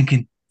photo. I'm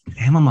thinking,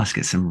 Emma must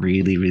get some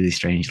really, really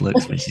strange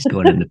looks when she's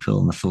going in the pool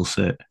in the full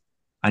suit.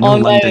 I know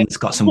London's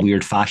got some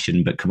weird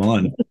fashion, but come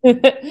on.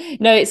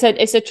 No, it's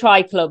a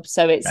tri club,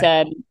 so it's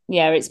right.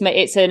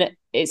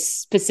 It's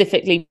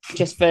specifically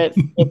just for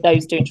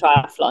those doing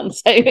triathlon.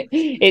 So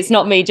it's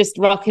not me just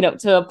rocking up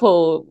to a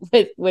pool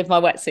with my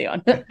wetsuit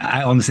on.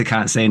 I honestly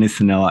can't say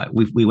anything. No,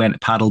 we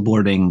went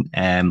paddleboarding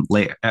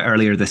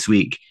earlier this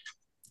week.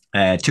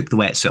 Took the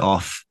wetsuit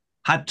off,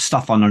 had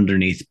stuff on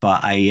underneath, but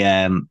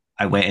I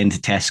went into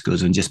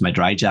Tesco's in just my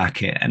dry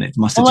jacket, and it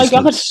must have just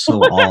looked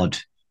so odd.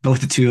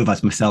 Both the two of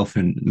us, myself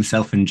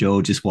and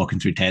Joe, just walking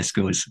through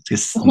Tesco's,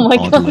 just some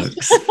odd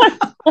looks.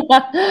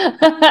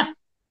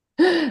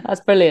 That's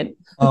brilliant.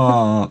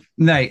 Oh,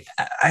 no,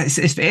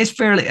 it's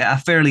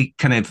fairly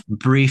kind of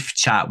brief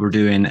chat we're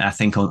doing, I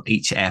think, on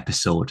each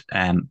episode.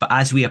 But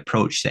as we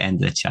approach the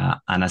end of the chat,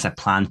 and as I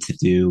plan to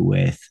do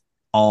with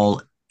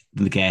all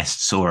the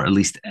guests, or at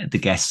least the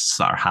guests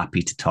that are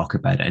happy to talk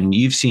about it, and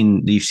you've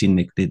seen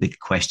the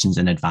questions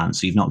in advance,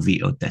 so you've not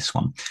vetoed this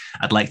one.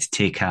 I'd like to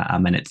take a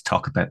minute to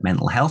talk about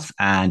mental health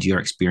and your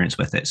experience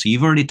with it. So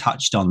you've already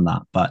touched on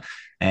that, but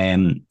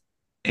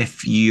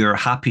if you're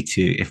happy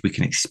to, if we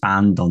can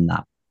expand on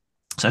that.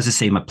 So as I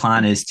say, my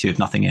plan is to, if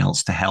nothing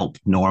else, to help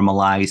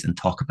normalize and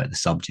talk about the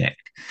subject.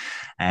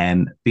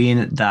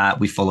 Being that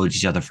we followed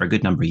each other for a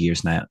good number of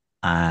years now,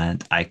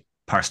 and I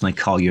personally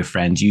call you a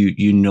friend.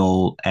 You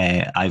know,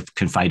 I've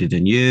confided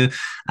in you,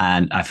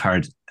 and I've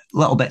heard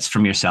little bits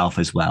from yourself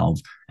as well.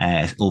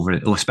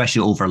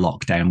 Especially over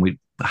lockdown, we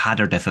had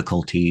our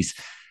difficulties.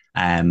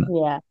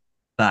 Yeah.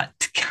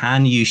 But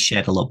can you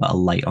shed a little bit of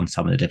light on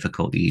some of the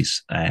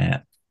difficulties,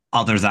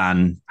 other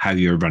than how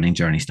your running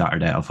journey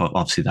started out?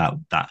 Obviously,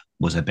 that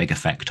was a big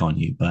effect on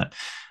you, but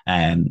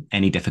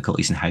any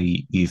difficulties in how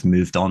you've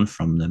moved on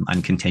from them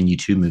and continue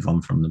to move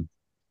on from them?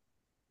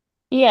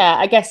 Yeah,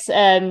 I guess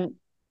I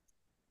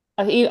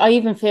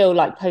even feel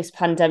like post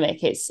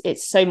pandemic,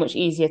 it's so much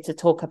easier to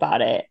talk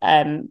about it.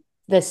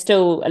 There's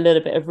still a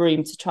little bit of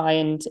room to try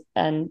and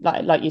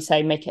like you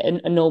say, make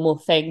it a normal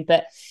thing.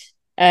 But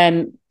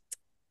um,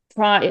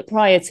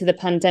 prior to the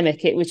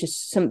pandemic, it was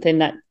just something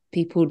that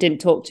people didn't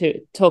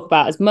talk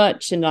about as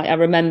much. And like I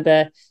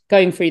remember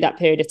going through that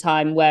period of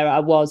time where I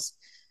was,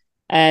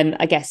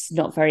 I guess,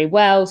 not very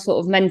well,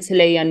 sort of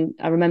mentally. And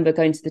I remember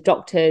going to the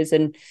doctors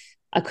and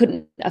I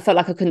felt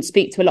like I couldn't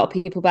speak to a lot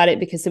of people about it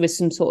because there was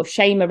some sort of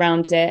shame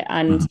around it.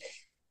 And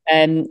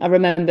I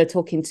remember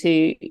talking to,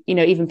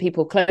 even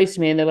people close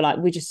to me, and they were like,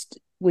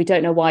 we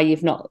don't know why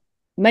you've not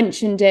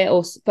mentioned it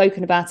or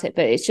spoken about it.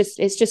 But it's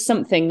just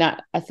something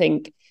that I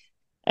think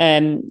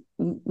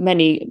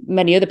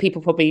many other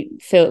people probably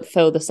feel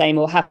the same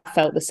or have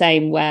felt the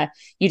same, where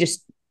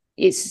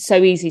it's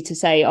so easy to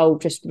say, oh,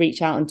 just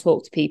reach out and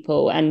talk to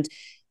people. And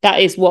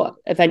that is what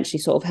eventually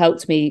sort of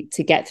helped me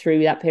to get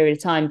through that period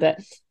of time. But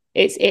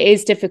it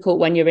is difficult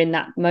when you're in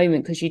that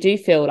moment, because you do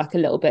feel like a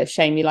little bit of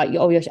shame. You're like,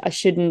 oh, I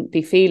shouldn't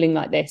be feeling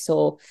like this,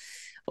 or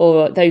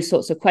those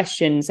sorts of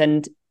questions.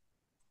 And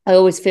I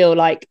always feel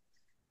like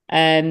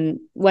when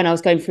I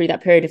was going through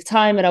that period of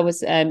time and I was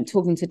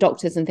talking to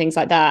doctors and things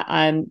like that,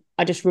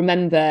 I just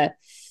remember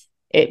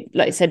it,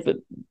 like I said, but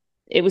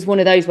it was one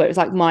of those where it was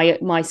like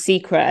my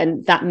secret,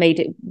 and that made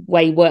it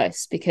way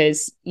worse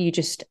because you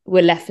just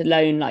were left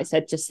alone, like I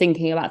said, just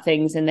thinking about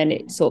things, and then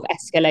it sort of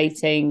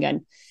escalating.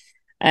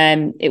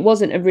 And it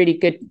wasn't a really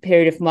good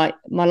period of my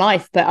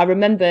life. But I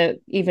remember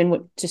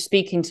even just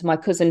speaking to my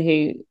cousin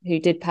who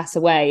did pass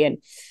away, and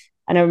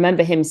I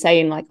remember him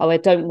saying like, oh, I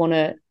don't want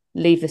to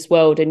leave this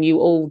world and you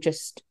all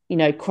just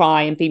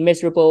cry and be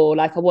miserable.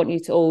 Like, I want you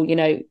to all,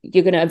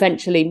 you're going to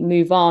eventually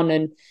move on,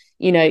 and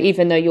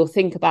even though you'll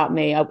think about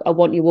me, I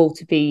want you all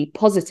to be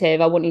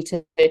positive. I want you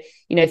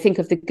to think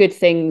of the good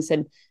things.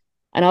 And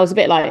I was a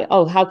bit like,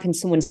 oh, how can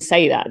someone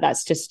say that?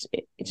 That's just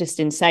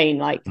insane.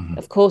 Like,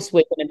 of course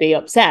we're going to be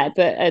upset,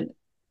 but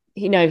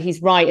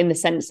he's right in the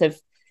sense of,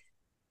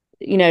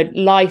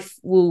 life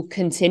will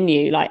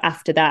continue like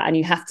after that, and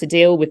you have to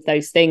deal with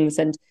those things.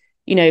 And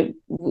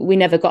we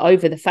never got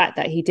over the fact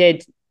that he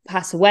did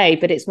pass away,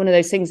 but it's one of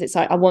those things. It's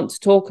like, I want to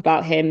talk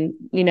about him,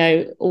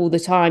 all the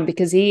time,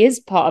 because he is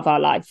part of our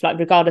life, like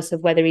regardless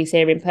of whether he's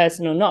here in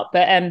person or not.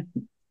 But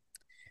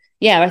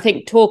yeah, I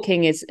think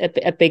talking is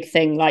a big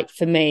thing. Like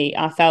for me,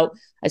 I felt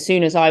as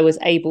soon as I was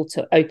able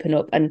to open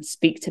up and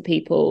speak to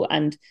people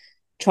and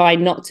try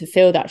not to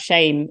feel that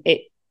shame,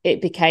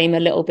 it became a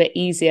little bit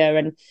easier.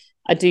 And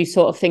I do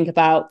sort of think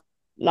about,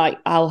 like,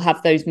 I'll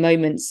have those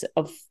moments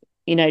of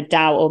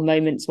doubt, or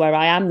moments where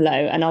I am low,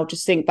 and I'll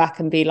just think back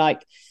and be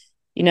like,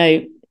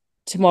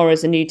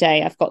 tomorrow's a new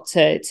day. I've got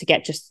to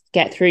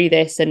get through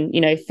this, and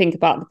think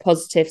about the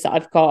positives that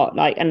I've got.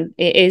 Like, and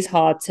it is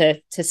hard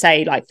to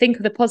say like think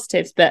of the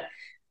positives, but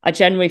I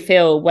generally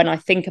feel when I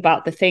think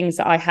about the things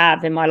that I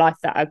have in my life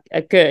that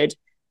are good,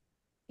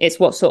 it's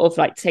what sort of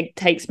like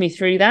takes me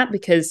through that,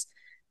 because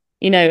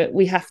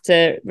we have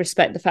to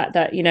respect the fact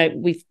that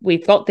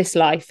we've got this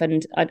life,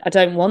 and I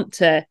don't want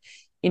to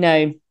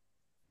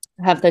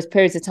have those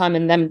periods of time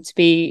and them to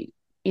be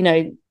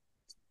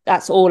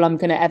that's all I'm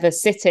going to ever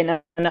sit in.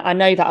 And I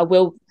know that I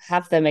will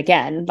have them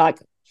again. Like,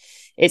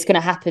 it's going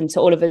to happen to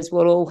all of us.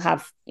 We'll all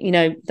have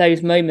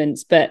those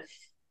moments, but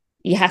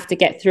you have to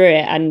get through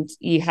it, and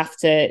you have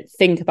to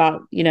think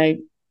about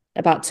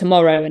about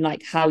tomorrow and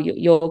like how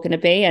you're going to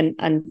be.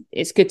 And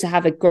it's good to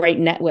have a great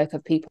network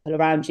of people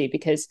around you,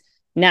 because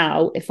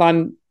now if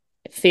I'm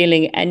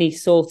feeling any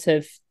sort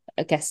of,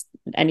 I guess,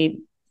 any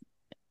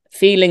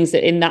feelings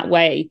that in that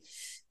way,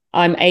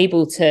 I'm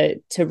able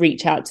to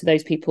reach out to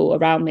those people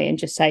around me and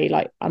just say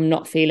like, I'm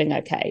not feeling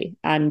okay.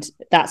 And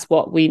that's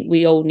what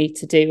we all need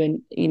to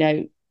do.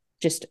 And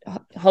just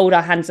hold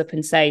our hands up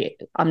and say,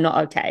 I'm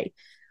not okay.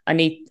 I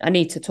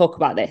need to talk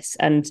about this.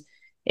 And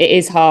it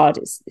is hard.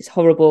 It's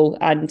horrible.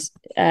 And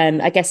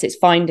I guess it's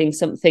finding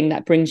something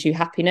that brings you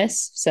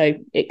happiness. So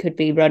it could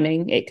be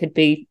running, it could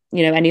be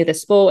any other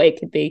sport, it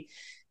could be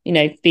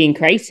being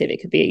creative,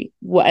 it could be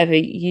whatever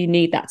you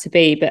need that to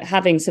be. But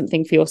having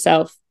something for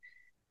yourself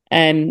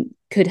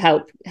could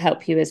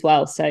help you as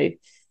well. So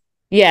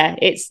yeah,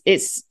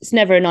 it's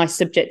never a nice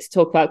subject to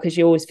talk about, because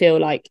you always feel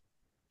like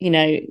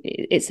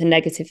it's a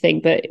negative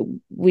thing, but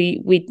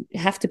we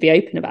have to be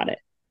open about it.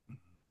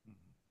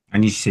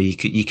 And you say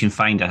you can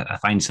find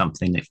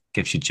something that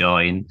gives you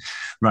joy, and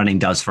running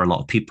does for a lot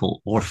of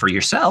people, or for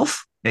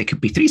yourself, it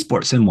could be three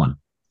sports in one.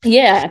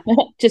 Yeah,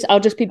 I'll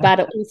just be bad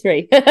at all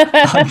three.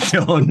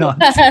 No, not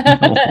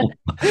no.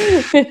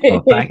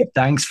 Well,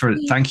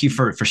 thank you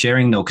for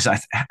sharing though, because I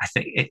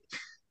think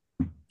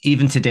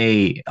even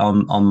today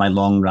on my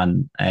long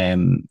run,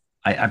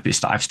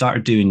 I've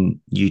started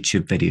doing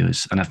YouTube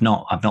videos, and I've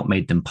not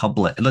made them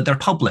public. They're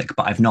public,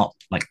 but I've not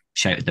like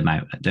shouted them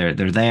out. They're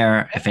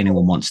there. If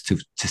anyone wants to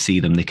see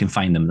them, they can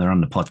find them. They're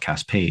on the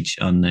podcast page,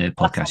 on the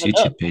podcast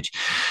YouTube page,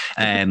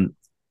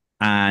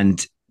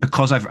 and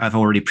because I've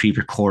already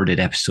pre-recorded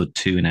episode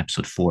 2 and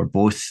episode 4,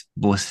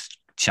 both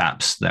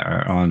chaps that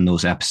are on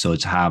those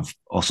episodes have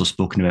also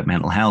spoken about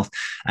mental health,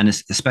 and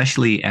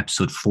especially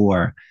episode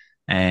 4.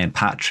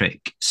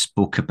 Patrick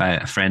spoke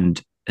about a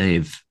friend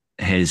of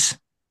his.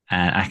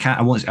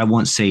 I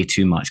won't say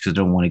too much because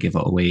I don't want to give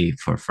it away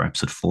for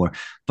episode 4.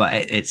 But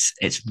it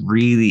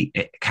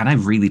kind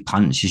of really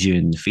punches you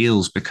in the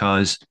feels,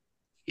 because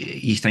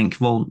you think,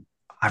 well,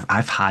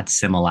 I've had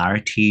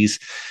similarities,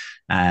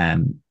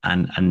 and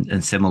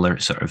similar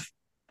sort of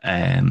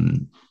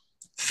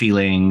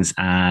feelings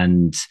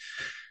and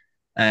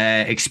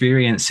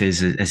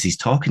experiences as he's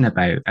talking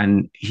about,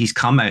 and he's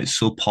come out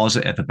so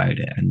positive about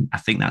it. And I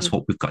think that's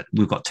what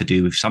we've got to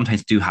do. We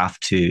sometimes do have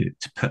to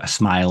put a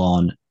smile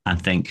on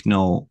and think,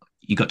 no,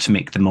 you got to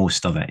make the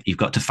most of it. You've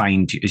got to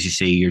find, as you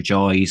say, your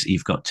joys.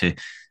 You've got to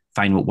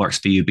find what works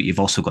for you, but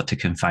you've also got to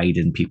confide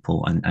in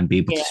people and be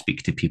able to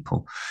speak to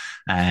people.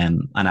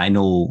 And I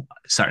know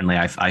certainly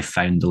I've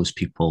found those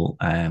people.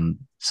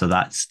 So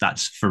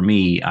that's for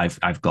me.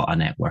 I've got a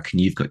network,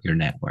 and you've got your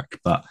network,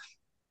 but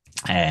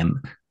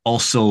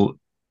also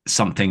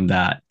something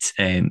that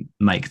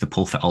Mike, the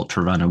PoleFit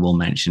Ultra Runner, will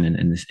mention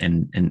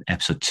in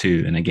episode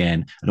 2. And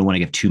again, I don't want to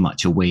give too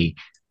much away,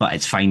 but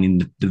it's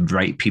finding the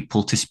right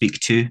people to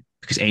speak to,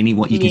 because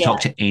anyone, you can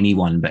talk to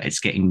anyone, but it's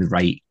getting the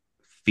right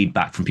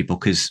feedback from people,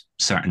 because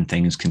certain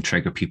things can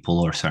trigger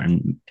people, or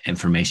certain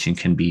information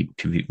can be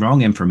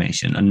wrong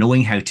information, and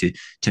knowing how to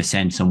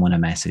send someone a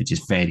message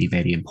is very,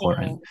 very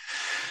important.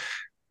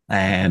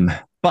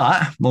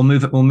 But we'll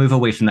move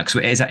away from that,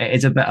 because it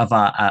is a bit of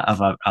a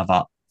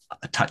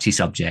touchy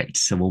subject,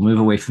 so we'll move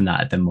away from that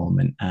at the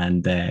moment,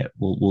 and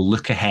we'll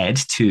look ahead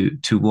to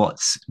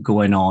what's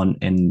going on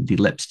in the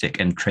Lipstick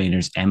and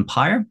Trainers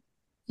empire.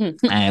 We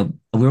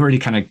already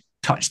kind of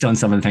touched on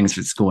some of the things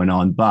that's going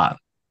on, but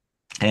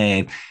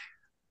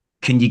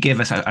can you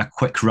give us a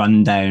quick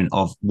rundown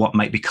of what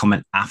might be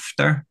coming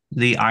after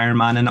the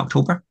Ironman in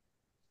October?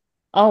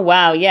 Oh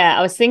wow, yeah,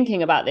 I was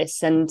thinking about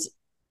this, and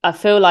I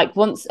feel like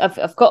once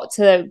I've got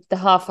to the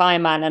half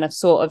Ironman, and I've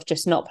sort of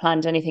just not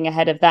planned anything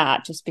ahead of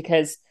that, just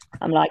because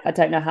I'm like, I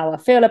don't know how I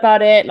feel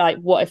about it. Like,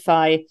 what if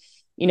I,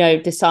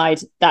 decide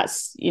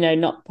that's,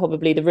 not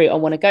probably the route I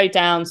want to go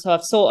down. So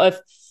I've sort of,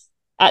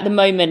 at the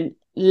moment,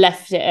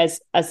 left it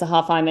as the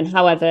half Ironman.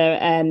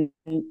 However,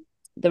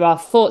 there are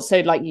thoughts. So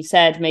like you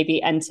said,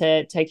 maybe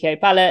enter Tokyo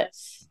Ballot.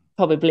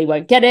 Probably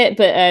won't get it,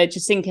 but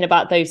just thinking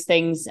about those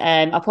things,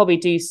 I'll probably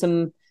do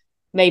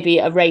maybe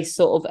a race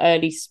sort of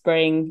early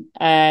spring,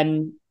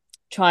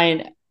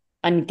 try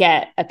and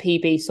get a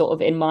PB sort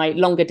of in my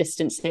longer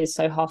distances,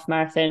 so half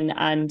marathon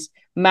and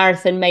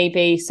marathon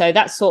maybe. So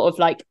that's sort of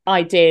like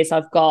ideas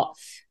I've got,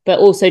 but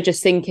also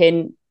just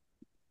thinking,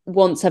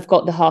 once I've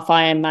got the half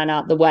Ironman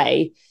out the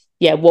way,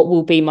 what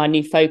will be my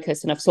new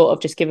focus? And I've sort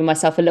of just given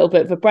myself a little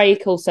bit of a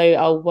break. Also,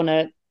 I'll want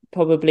to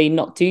probably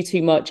not do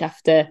too much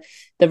after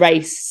the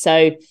race.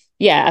 So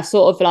I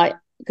sort of like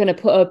going to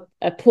put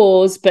a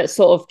pause, but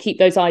sort of keep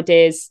those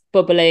ideas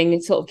bubbling,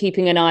 sort of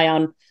keeping an eye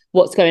on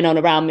what's going on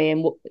around me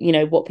and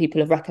what people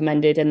have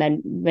recommended, and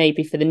then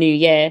maybe for the new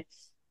year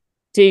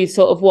do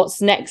sort of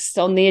what's next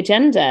on the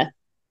agenda.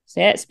 So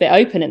it's a bit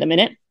open at the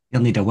minute.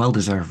 You'll need a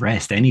well-deserved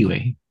rest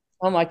anyway.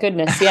 Oh my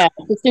goodness,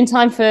 just in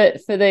time for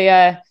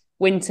the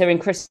winter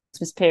and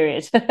Christmas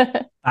period.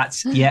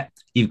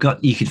 You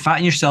could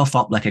fatten yourself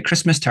up like a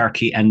Christmas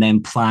turkey, and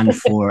then plan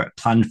for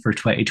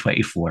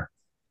 2024.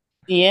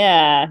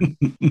 Yeah.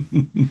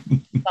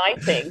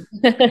 Exciting.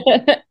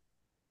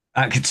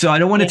 So I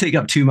don't want to take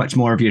up too much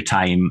more of your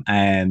time,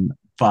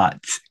 but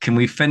can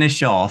we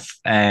finish off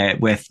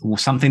with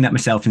something that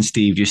myself and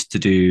Steve used to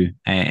do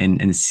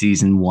in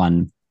season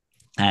 1?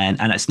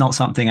 And it's not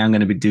something I'm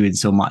going to be doing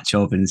so much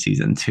of in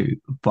season 2,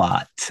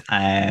 but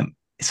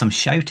some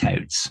shout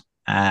outs.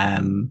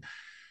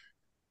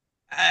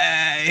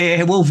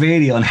 It will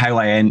vary on how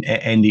I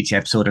end each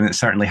episode, and it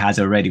certainly has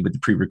already with the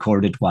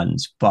pre-recorded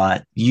ones,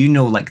 but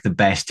like the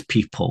best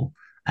people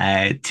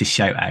to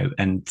shout out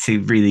and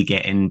to really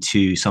get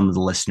into some of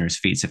the listeners'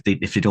 feeds if they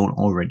don't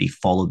already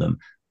follow them.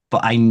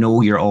 But I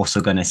know you're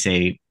also going to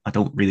say, I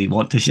don't really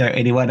want to shout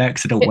anyone out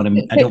because I don't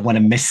want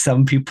to miss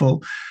some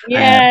people.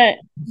 Yeah.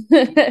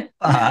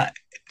 I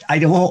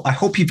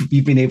hope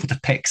you've been able to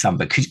pick some.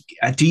 But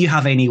do you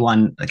have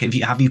anyone, like,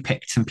 have you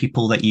picked some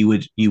people that you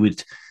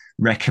would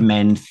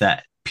recommend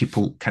that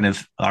people, kind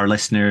of our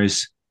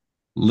listeners,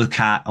 look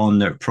at on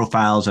their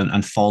profiles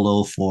and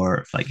follow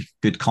for like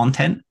good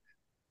content,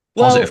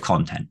 positive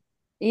content?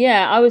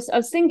 Yeah, I was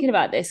thinking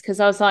about this because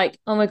I was like,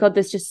 oh my God,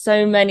 there's just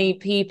so many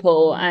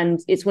people. And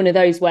it's one of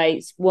those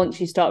ways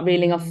once you start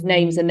reeling off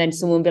names and then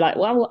someone will be like,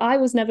 well, I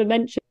was never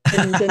mentioned.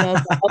 And I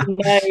was like, oh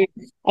no,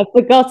 I've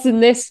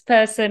forgotten this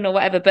person or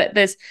whatever. But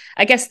there's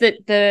I guess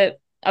that the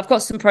I've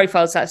got some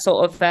profiles that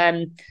sort of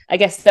I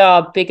guess there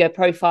are bigger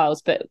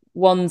profiles, but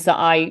ones that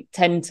I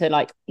tend to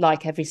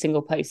like every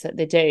single post that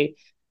they do.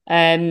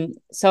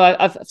 So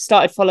I've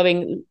started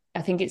following,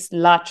 I think it's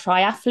La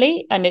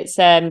Triathlete, and it's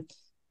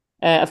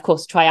of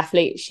course,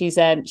 triathlete. She's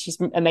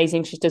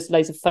amazing. She does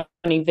loads of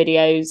funny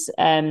videos.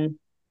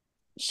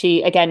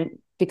 She again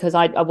because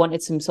I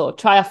wanted some sort of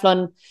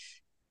triathlon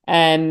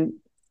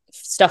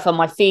stuff on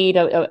my feed.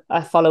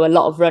 I follow a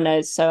lot of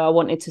runners, so I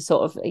wanted to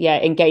sort of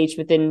engage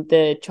within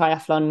the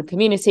triathlon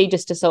community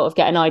just to sort of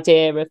get an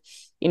idea of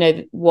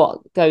what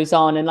goes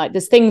on, and like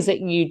there's things that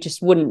you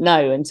just wouldn't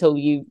know until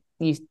you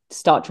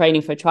start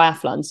training for a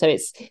triathlon. So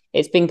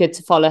it's been good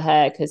to follow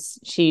her because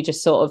she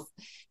just sort of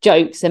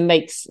jokes and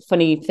makes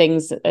funny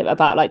things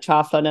about like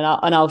triathlon,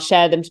 and I'll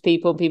share them to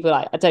people. People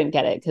are like, I don't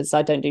get it because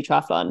I don't do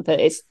triathlon,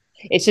 but it's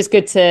just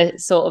good to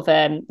sort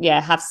of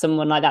have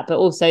someone like that. But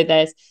also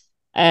there's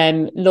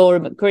Laura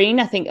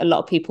McGreen. I think a lot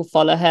of people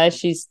follow her.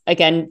 She's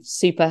again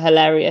super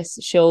hilarious.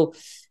 She'll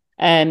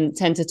tend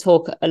to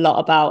talk a lot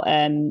about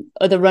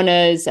other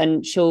runners,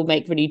 and she'll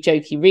make really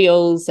jokey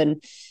reels,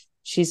 and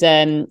she's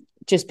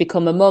just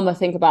become a mum I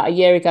think about a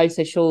year ago,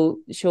 so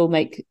she'll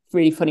make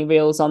really funny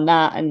reels on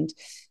that, and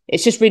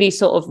it's just really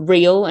sort of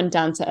real and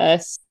down to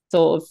earth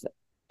sort of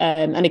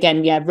and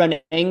again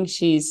running,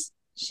 she's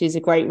a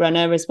great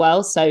runner as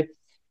well. So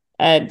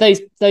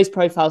those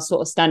profiles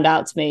sort of stand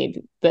out to me,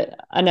 but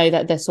I know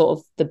that they're sort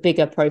of the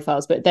bigger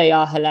profiles, but they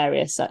are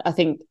hilarious. I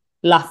think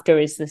laughter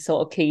is the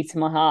sort of key to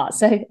my heart.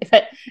 So if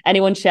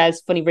anyone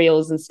shares funny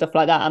reels and stuff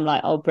like that, I'm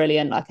like, oh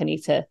brilliant, like I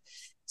need to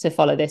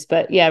follow this.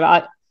 But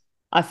yeah,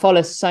 I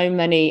follow so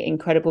many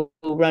incredible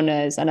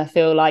runners, and I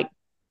feel like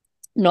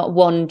not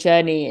one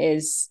journey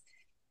is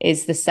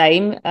the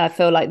same. I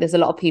feel like there's a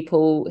lot of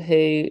people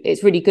who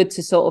it's really good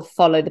to sort of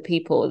follow the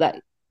people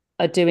that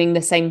are doing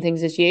the same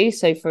things as you.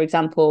 So for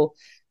example,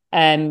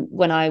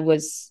 when I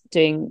was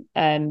doing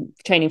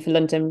training for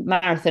London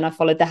Marathon, I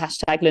followed the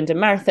hashtag London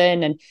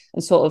Marathon and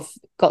sort of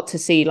got to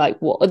see like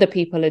what other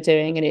people are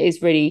doing, and it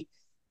is really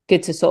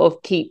good to sort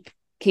of keep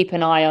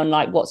an eye on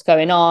like what's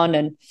going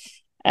on.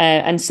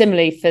 And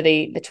similarly for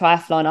the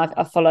triathlon,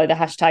 I follow the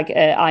hashtag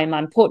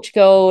Ironman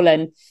Portugal,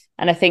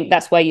 and I think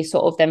that's where you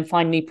sort of then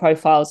find new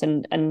profiles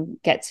and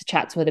get to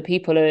chat to other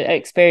people who are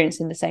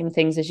experiencing the same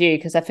things as you.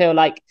 Because I feel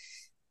like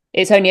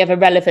it's only ever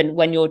relevant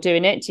when you're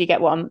doing it. Do you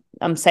get what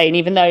I'm saying?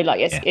 Even though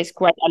like it's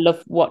great, I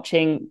love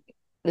watching.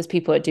 There's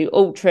people that do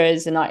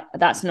ultras, and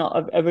that's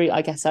not a route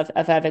I guess I've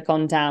ever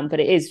gone down,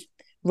 but it is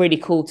really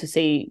cool to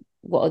see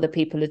what other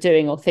people are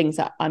doing or things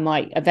that I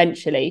might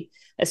eventually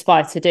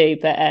aspire to do.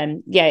 But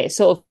it's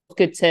sort of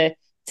good to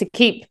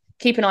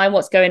keep an eye on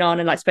what's going on,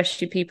 and like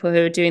especially people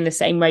who are doing the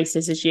same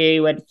races as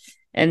you, and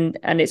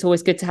it's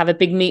always good to have a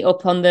big meet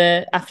up on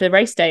the after the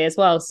race day as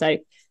well. So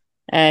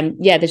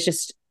there's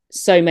just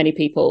so many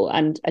people,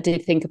 and I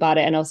did think about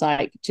it and I was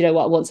like, do you know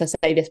what, once I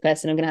say this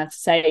person I'm gonna have to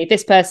say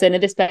this person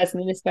and this person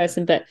and this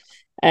person. But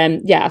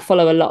I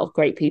follow a lot of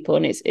great people,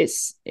 and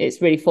it's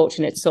really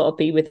fortunate to sort of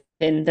be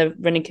within the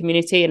running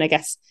community. And I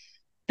guess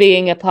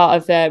being a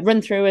part of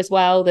Run Through as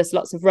well, there's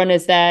lots of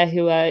runners there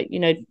who are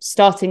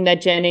starting their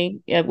journey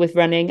with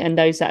running, and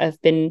those that have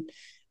been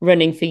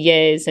running for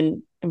years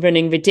and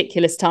running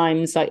ridiculous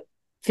times like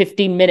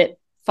 15-minute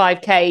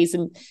 5Ks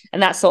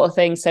and that sort of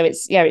thing. So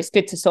it's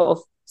good to sort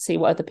of see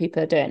what other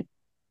people are doing.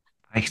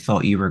 I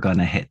thought you were going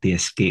to hit the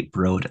escape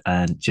road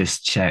and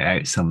just shout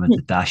out some of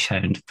the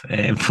Dachshund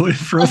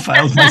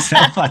profiles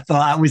myself. I thought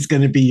that was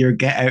going to be your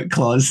get out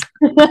clause.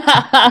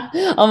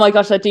 Oh my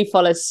gosh, I do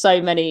follow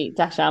so many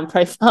Dachshund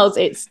profiles.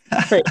 It's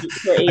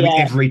pretty I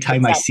mean, every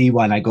time I see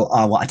one, I go, oh,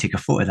 I want to take a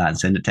photo of that and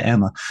send it to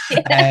Emma.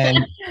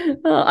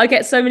 I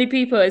get so many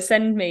people that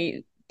send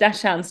me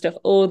Dachshund stuff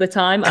all the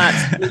time. I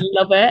absolutely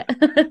love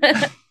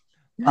it.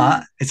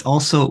 It's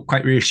also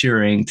quite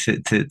reassuring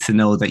to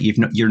know that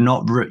you're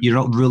not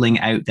ruling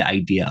out the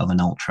idea of an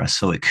ultra.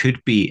 So it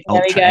could be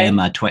Ultra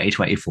Emma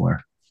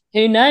 2024.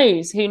 Who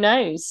knows?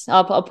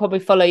 I'll probably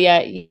follow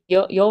your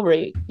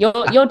route.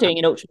 You're doing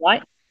an ultra,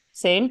 right?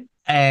 Soon.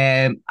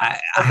 I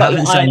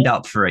haven't signed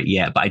up for it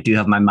yet, but I do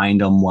have my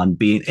mind on one.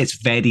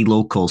 It's very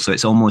local, so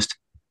it's almost.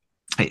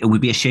 It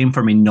would be a shame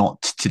for me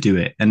not to do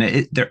it. And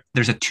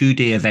there's a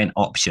 2-day event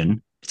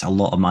option. It's a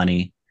lot of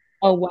money.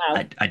 Oh wow!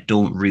 I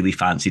don't really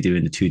fancy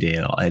doing the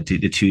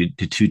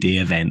 2-day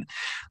event,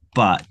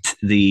 but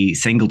the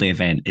single-day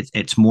event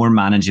it's more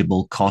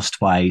manageable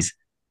cost-wise.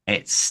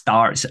 It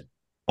starts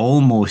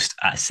almost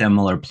at a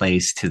similar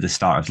place to the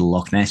start of the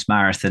Loch Ness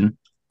Marathon,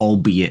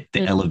 albeit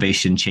the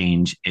elevation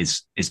change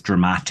is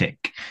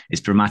dramatic. It's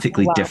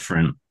dramatically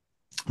different.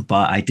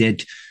 But I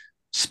did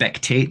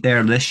spectate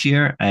there this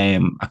year.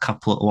 At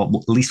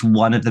least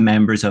one of the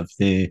members of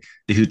the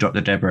Who Dropped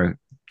the Debra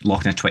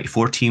Loch Ness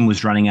 2014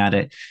 was running at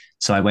it.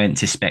 So I went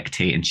to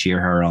spectate and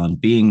cheer her on.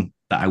 Being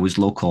that I was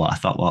local, I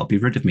thought, well, it'd be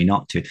rude of me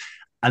not to.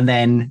 And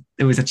then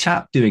there was a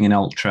chap doing an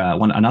ultra.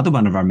 Another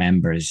one of our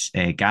members,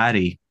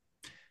 Gary,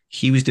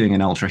 he was doing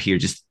an ultra here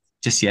just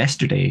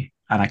yesterday,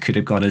 and I could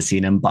have gone and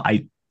seen him, but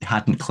I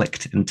hadn't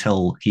clicked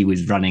until he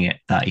was running it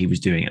that he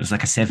was doing it. It was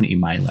like a 70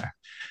 miler.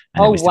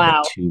 And it Oh was a bit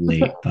wow. too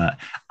late, but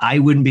I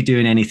wouldn't be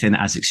doing anything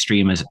as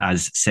extreme as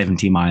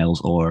 70 miles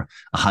or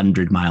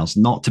 100 miles,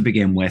 not to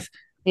begin with.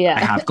 I Yeah.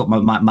 have got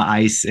my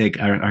eyes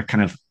are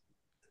kind of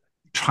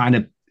trying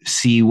to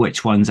see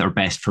which ones are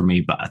best for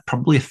me, but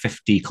probably a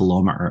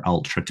 50-kilometer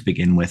ultra to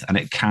begin with. And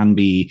it can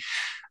be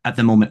at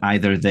the moment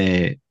either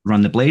the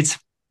Run the Blades,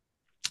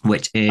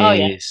 which Oh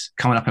yeah. is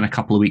coming up in a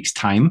couple of weeks'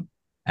 time,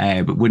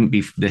 but wouldn't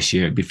be this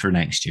year, it'd be for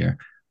next year,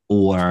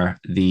 or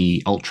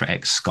the Ultra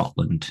X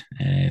Scotland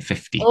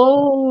 50.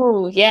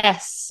 Oh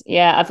yes.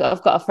 Yeah.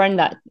 I've got a friend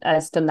that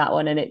has done that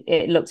one, and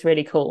it looks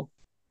really cool.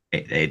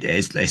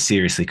 It's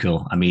seriously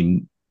cool. I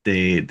mean,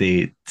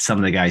 the some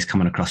of the guys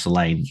coming across the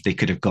line, they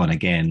could have gone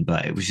again,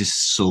 but it was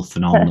just so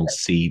phenomenal to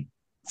see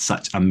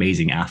such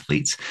amazing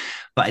athletes.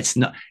 But it's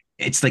not.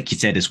 It's like you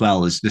said as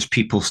well. There's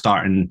people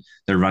starting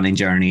their running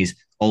journeys,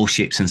 all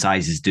shapes and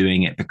sizes,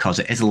 doing it because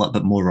it is a little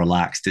bit more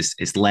relaxed.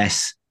 It's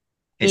less.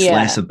 It's Yeah.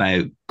 less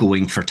about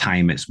going for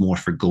time. It's more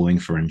for going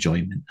for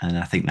enjoyment, and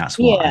I think that's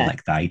what I Yeah.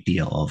 like the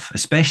idea of,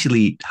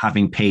 especially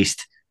having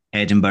paced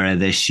Edinburgh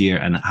this year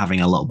and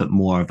having a little bit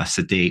more of a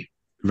sedate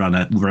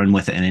run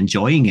with it and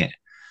enjoying it.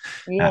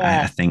 I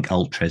Yeah. think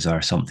ultras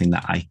are something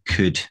that I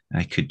could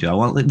do. I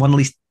want at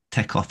least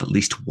tick off at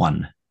least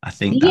one. I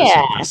think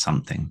Yeah. that's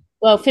something.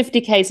 Well,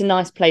 50K is a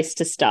nice place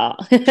to start.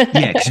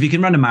 Yeah, because if you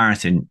can run a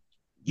marathon,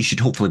 you should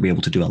hopefully be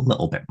able to do a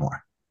little bit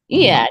more.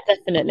 Yeah,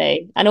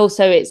 definitely. And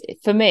also it's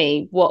for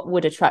me, what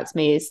would attract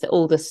me is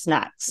all the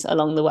snacks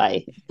along the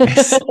way.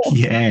 Yes,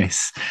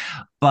 yes.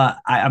 But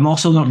I'm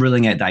also not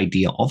ruling out the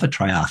idea of a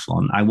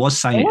triathlon. I was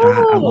saying,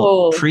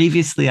 Oh,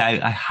 previously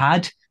I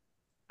had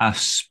a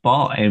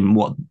spot in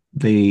what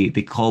they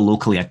call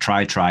locally a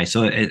try.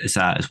 So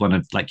it's one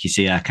of, like you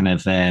say, a kind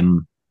of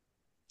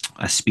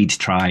a speed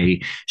try,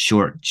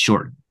 short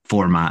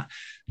format.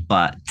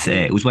 But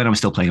it was when I was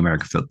still playing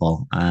American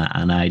football,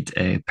 and I'd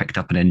picked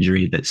up an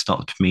injury that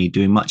stopped me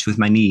doing much with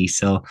my knee.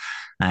 So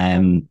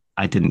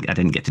I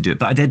didn't get to do it,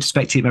 but I did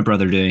spectate my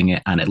brother doing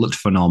it, and it looked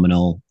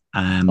phenomenal.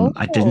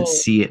 I didn't oh,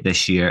 see it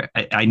this year.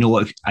 I know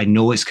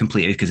it's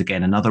completed because,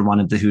 again, another one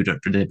of the Who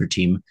Deliver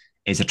team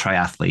is a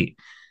triathlete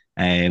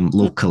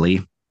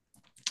locally,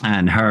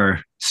 and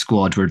her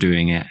squad were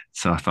doing it.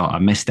 So I thought I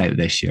missed out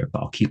this year,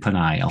 but I'll keep an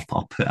eye. I'll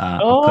put a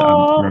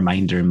oh,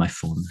 reminder in my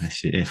phone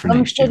for come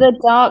next to year. the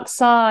dark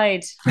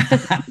side.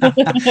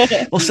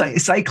 Well,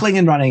 cycling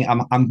and running,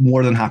 I'm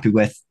more than happy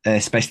with,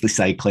 especially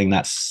cycling.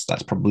 That's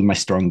probably my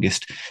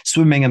strongest.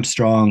 Swimming, I'm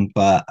strong,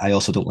 but I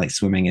also don't like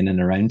swimming in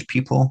and around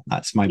people.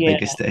 That's my Yeah.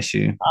 biggest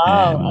issue.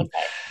 Oh, okay.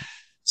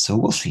 So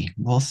we'll see.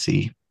 We'll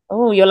see.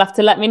 Oh, you'll have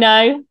to let me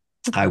know.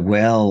 I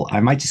will. I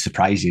might just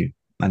surprise you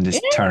and Yeah,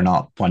 just turn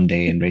up one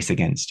day and race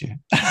against you,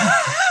 and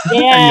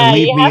you'll yeah,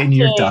 leave you me have in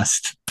your to.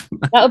 dust.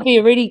 That would be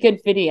a really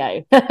good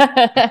video.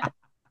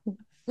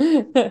 Oh,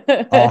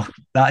 that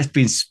has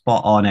been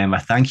spot on, Emma.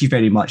 Thank you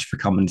very much for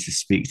coming to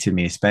speak to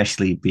me,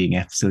 especially being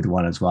episode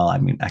one as well. I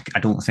mean, I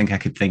don't think I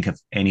could think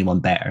of anyone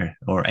better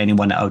or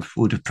anyone that I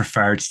would have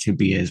preferred to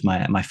be as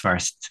my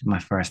first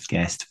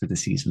guest for the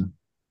season.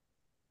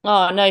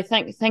 Oh no,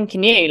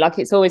 thanking you. Like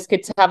it's always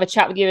good to have a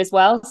chat with you as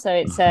well. So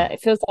it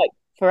feels like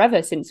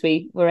forever since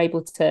we were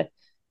able to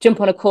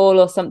jump on a call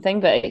or something.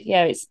 But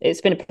yeah,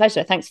 it's been a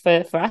pleasure. Thanks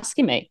for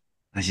asking me.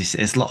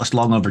 It's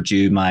long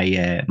overdue,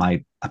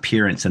 my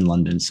appearance in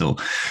London. So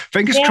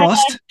fingers Yeah.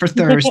 crossed for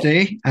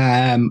Thursday.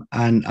 And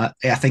I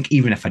think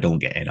even if I don't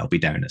get in, I'll be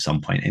down at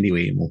some point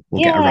anyway. And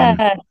we'll get a run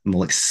Yeah. and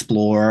we'll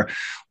explore,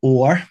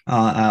 or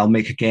I'll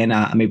make again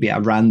maybe a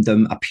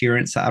random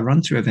appearance at a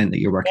run through event that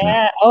you're working at.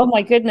 Yeah. Oh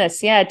my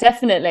goodness. Yeah,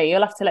 definitely.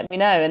 You'll have to let me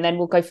know and then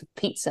we'll go for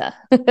pizza.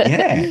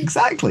 Yeah,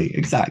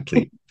 exactly.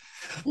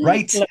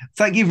 Right.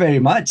 Thank you very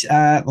much.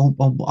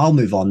 I'll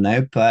move on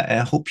now, but I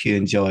hope you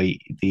enjoy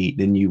the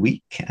new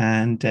week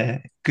and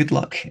good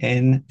luck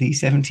in the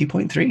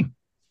 70.3.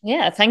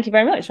 Yeah, thank you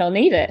very much. I'll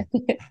need it.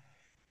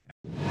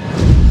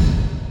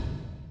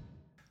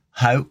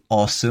 How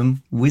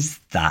awesome was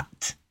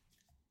that?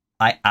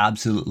 I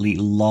absolutely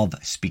love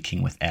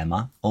speaking with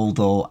Emma,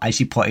 although, as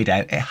she pointed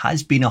out, it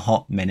has been a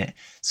hot minute,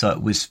 so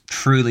it was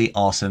truly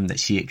awesome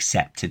that she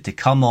accepted to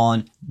come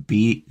on,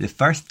 be the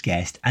first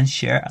guest, and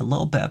share a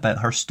little bit about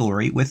her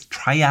story with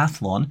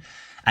triathlon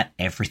and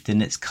everything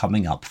that's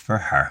coming up for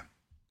her.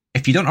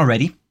 If you don't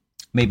already,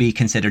 maybe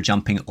consider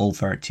jumping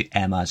over to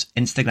Emma's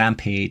Instagram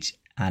page,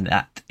 and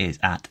that is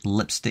at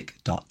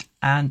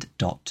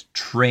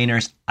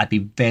lipstick.and.trainers. I'd be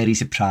very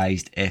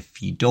surprised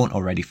if you don't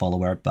already follow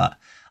her, but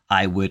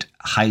I would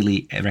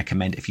highly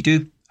recommend if you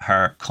do.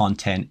 Her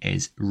content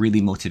is really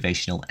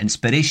motivational,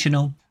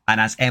 inspirational. And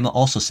as Emma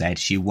also said,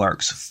 she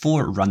works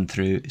for Run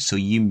Through, so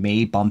you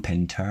may bump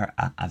into her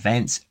at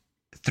events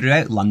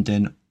throughout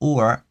London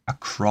or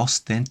across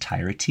the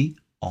entirety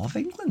of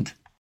England.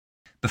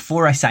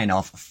 Before I sign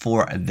off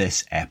for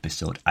this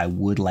episode, I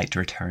would like to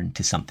return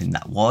to something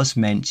that was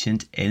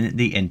mentioned in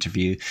the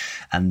interview,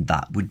 and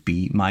that would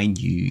be my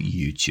new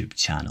YouTube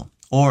channel,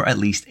 or at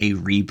least a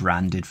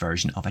rebranded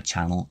version of a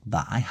channel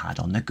that I had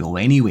on the go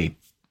anyway.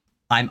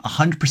 I'm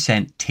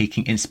 100%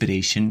 taking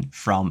inspiration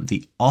from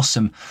the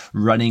awesome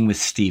Running with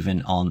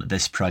Stephen on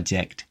this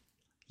project.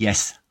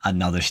 Yes,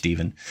 another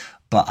Stephen,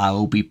 but I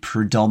will be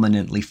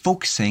predominantly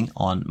focusing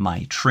on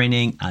my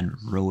training and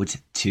road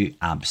to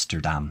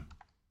Amsterdam.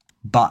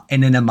 But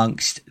in and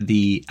amongst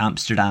the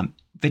Amsterdam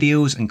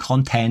videos and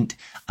content,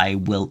 I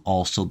will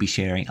also be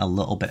sharing a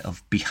little bit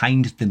of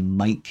behind the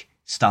mic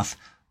stuff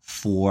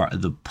for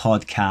the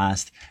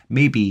podcast,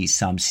 maybe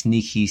some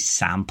sneaky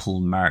sample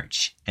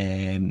merch,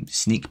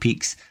 sneak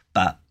peeks,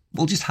 but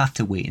we'll just have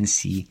to wait and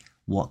see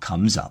what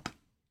comes up.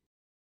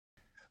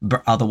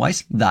 But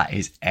otherwise, that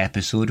is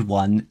episode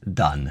 1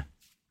 done.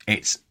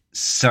 It's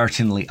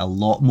certainly a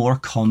lot more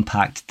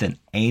compact than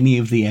any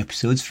of the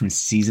episodes from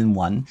season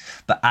 1,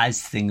 but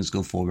as things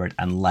go forward,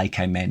 and like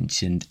I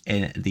mentioned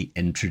in the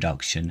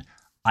introduction,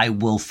 I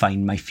will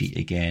find my feet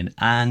again,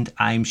 and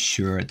I'm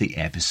sure the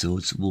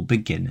episodes will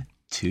begin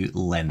to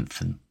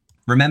lengthen.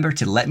 Remember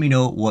to let me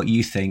know what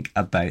you think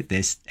about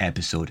this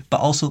episode,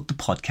 but also the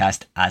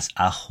podcast as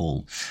a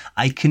whole.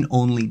 I can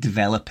only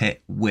develop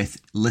it with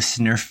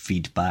listener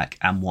feedback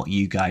and what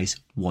you guys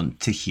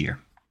want to hear.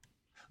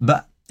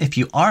 But if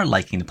you are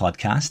liking the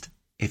podcast,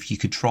 if you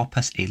could drop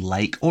us a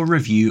like or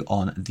review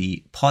on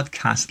the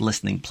podcast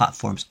listening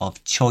platforms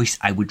of choice,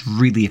 I would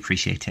really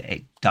appreciate it.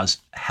 It does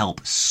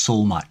help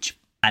so much.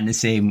 And the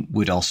same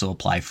would also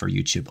apply for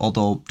YouTube,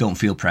 although don't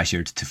feel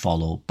pressured to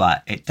follow,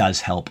 but it does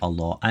help a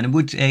lot and it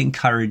would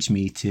encourage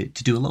me to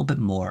do a little bit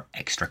more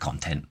extra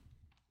content.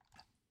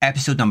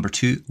 Episode number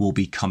 2 will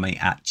be coming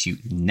at you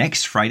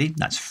next Friday.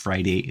 That's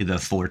Friday the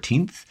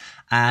 14th.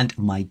 And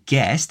my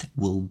guest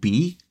will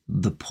be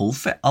the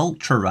PoleFit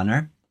Ultra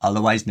Runner,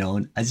 otherwise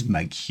known as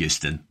Mike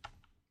Houston.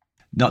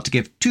 Not to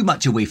give too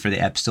much away for the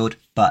episode,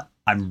 but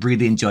I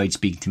really enjoyed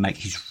speaking to Mike.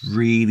 He's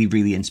really,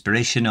 really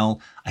inspirational.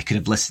 I could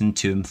have listened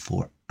to him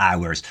for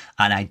hours,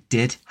 and I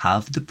did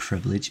have the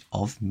privilege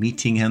of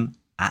meeting him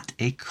at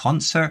a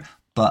concert,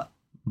 but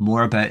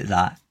more about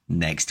that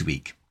next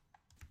week.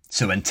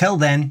 So until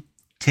then,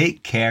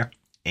 take care,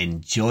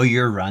 enjoy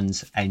your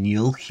runs, and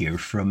you'll hear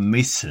from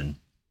me soon.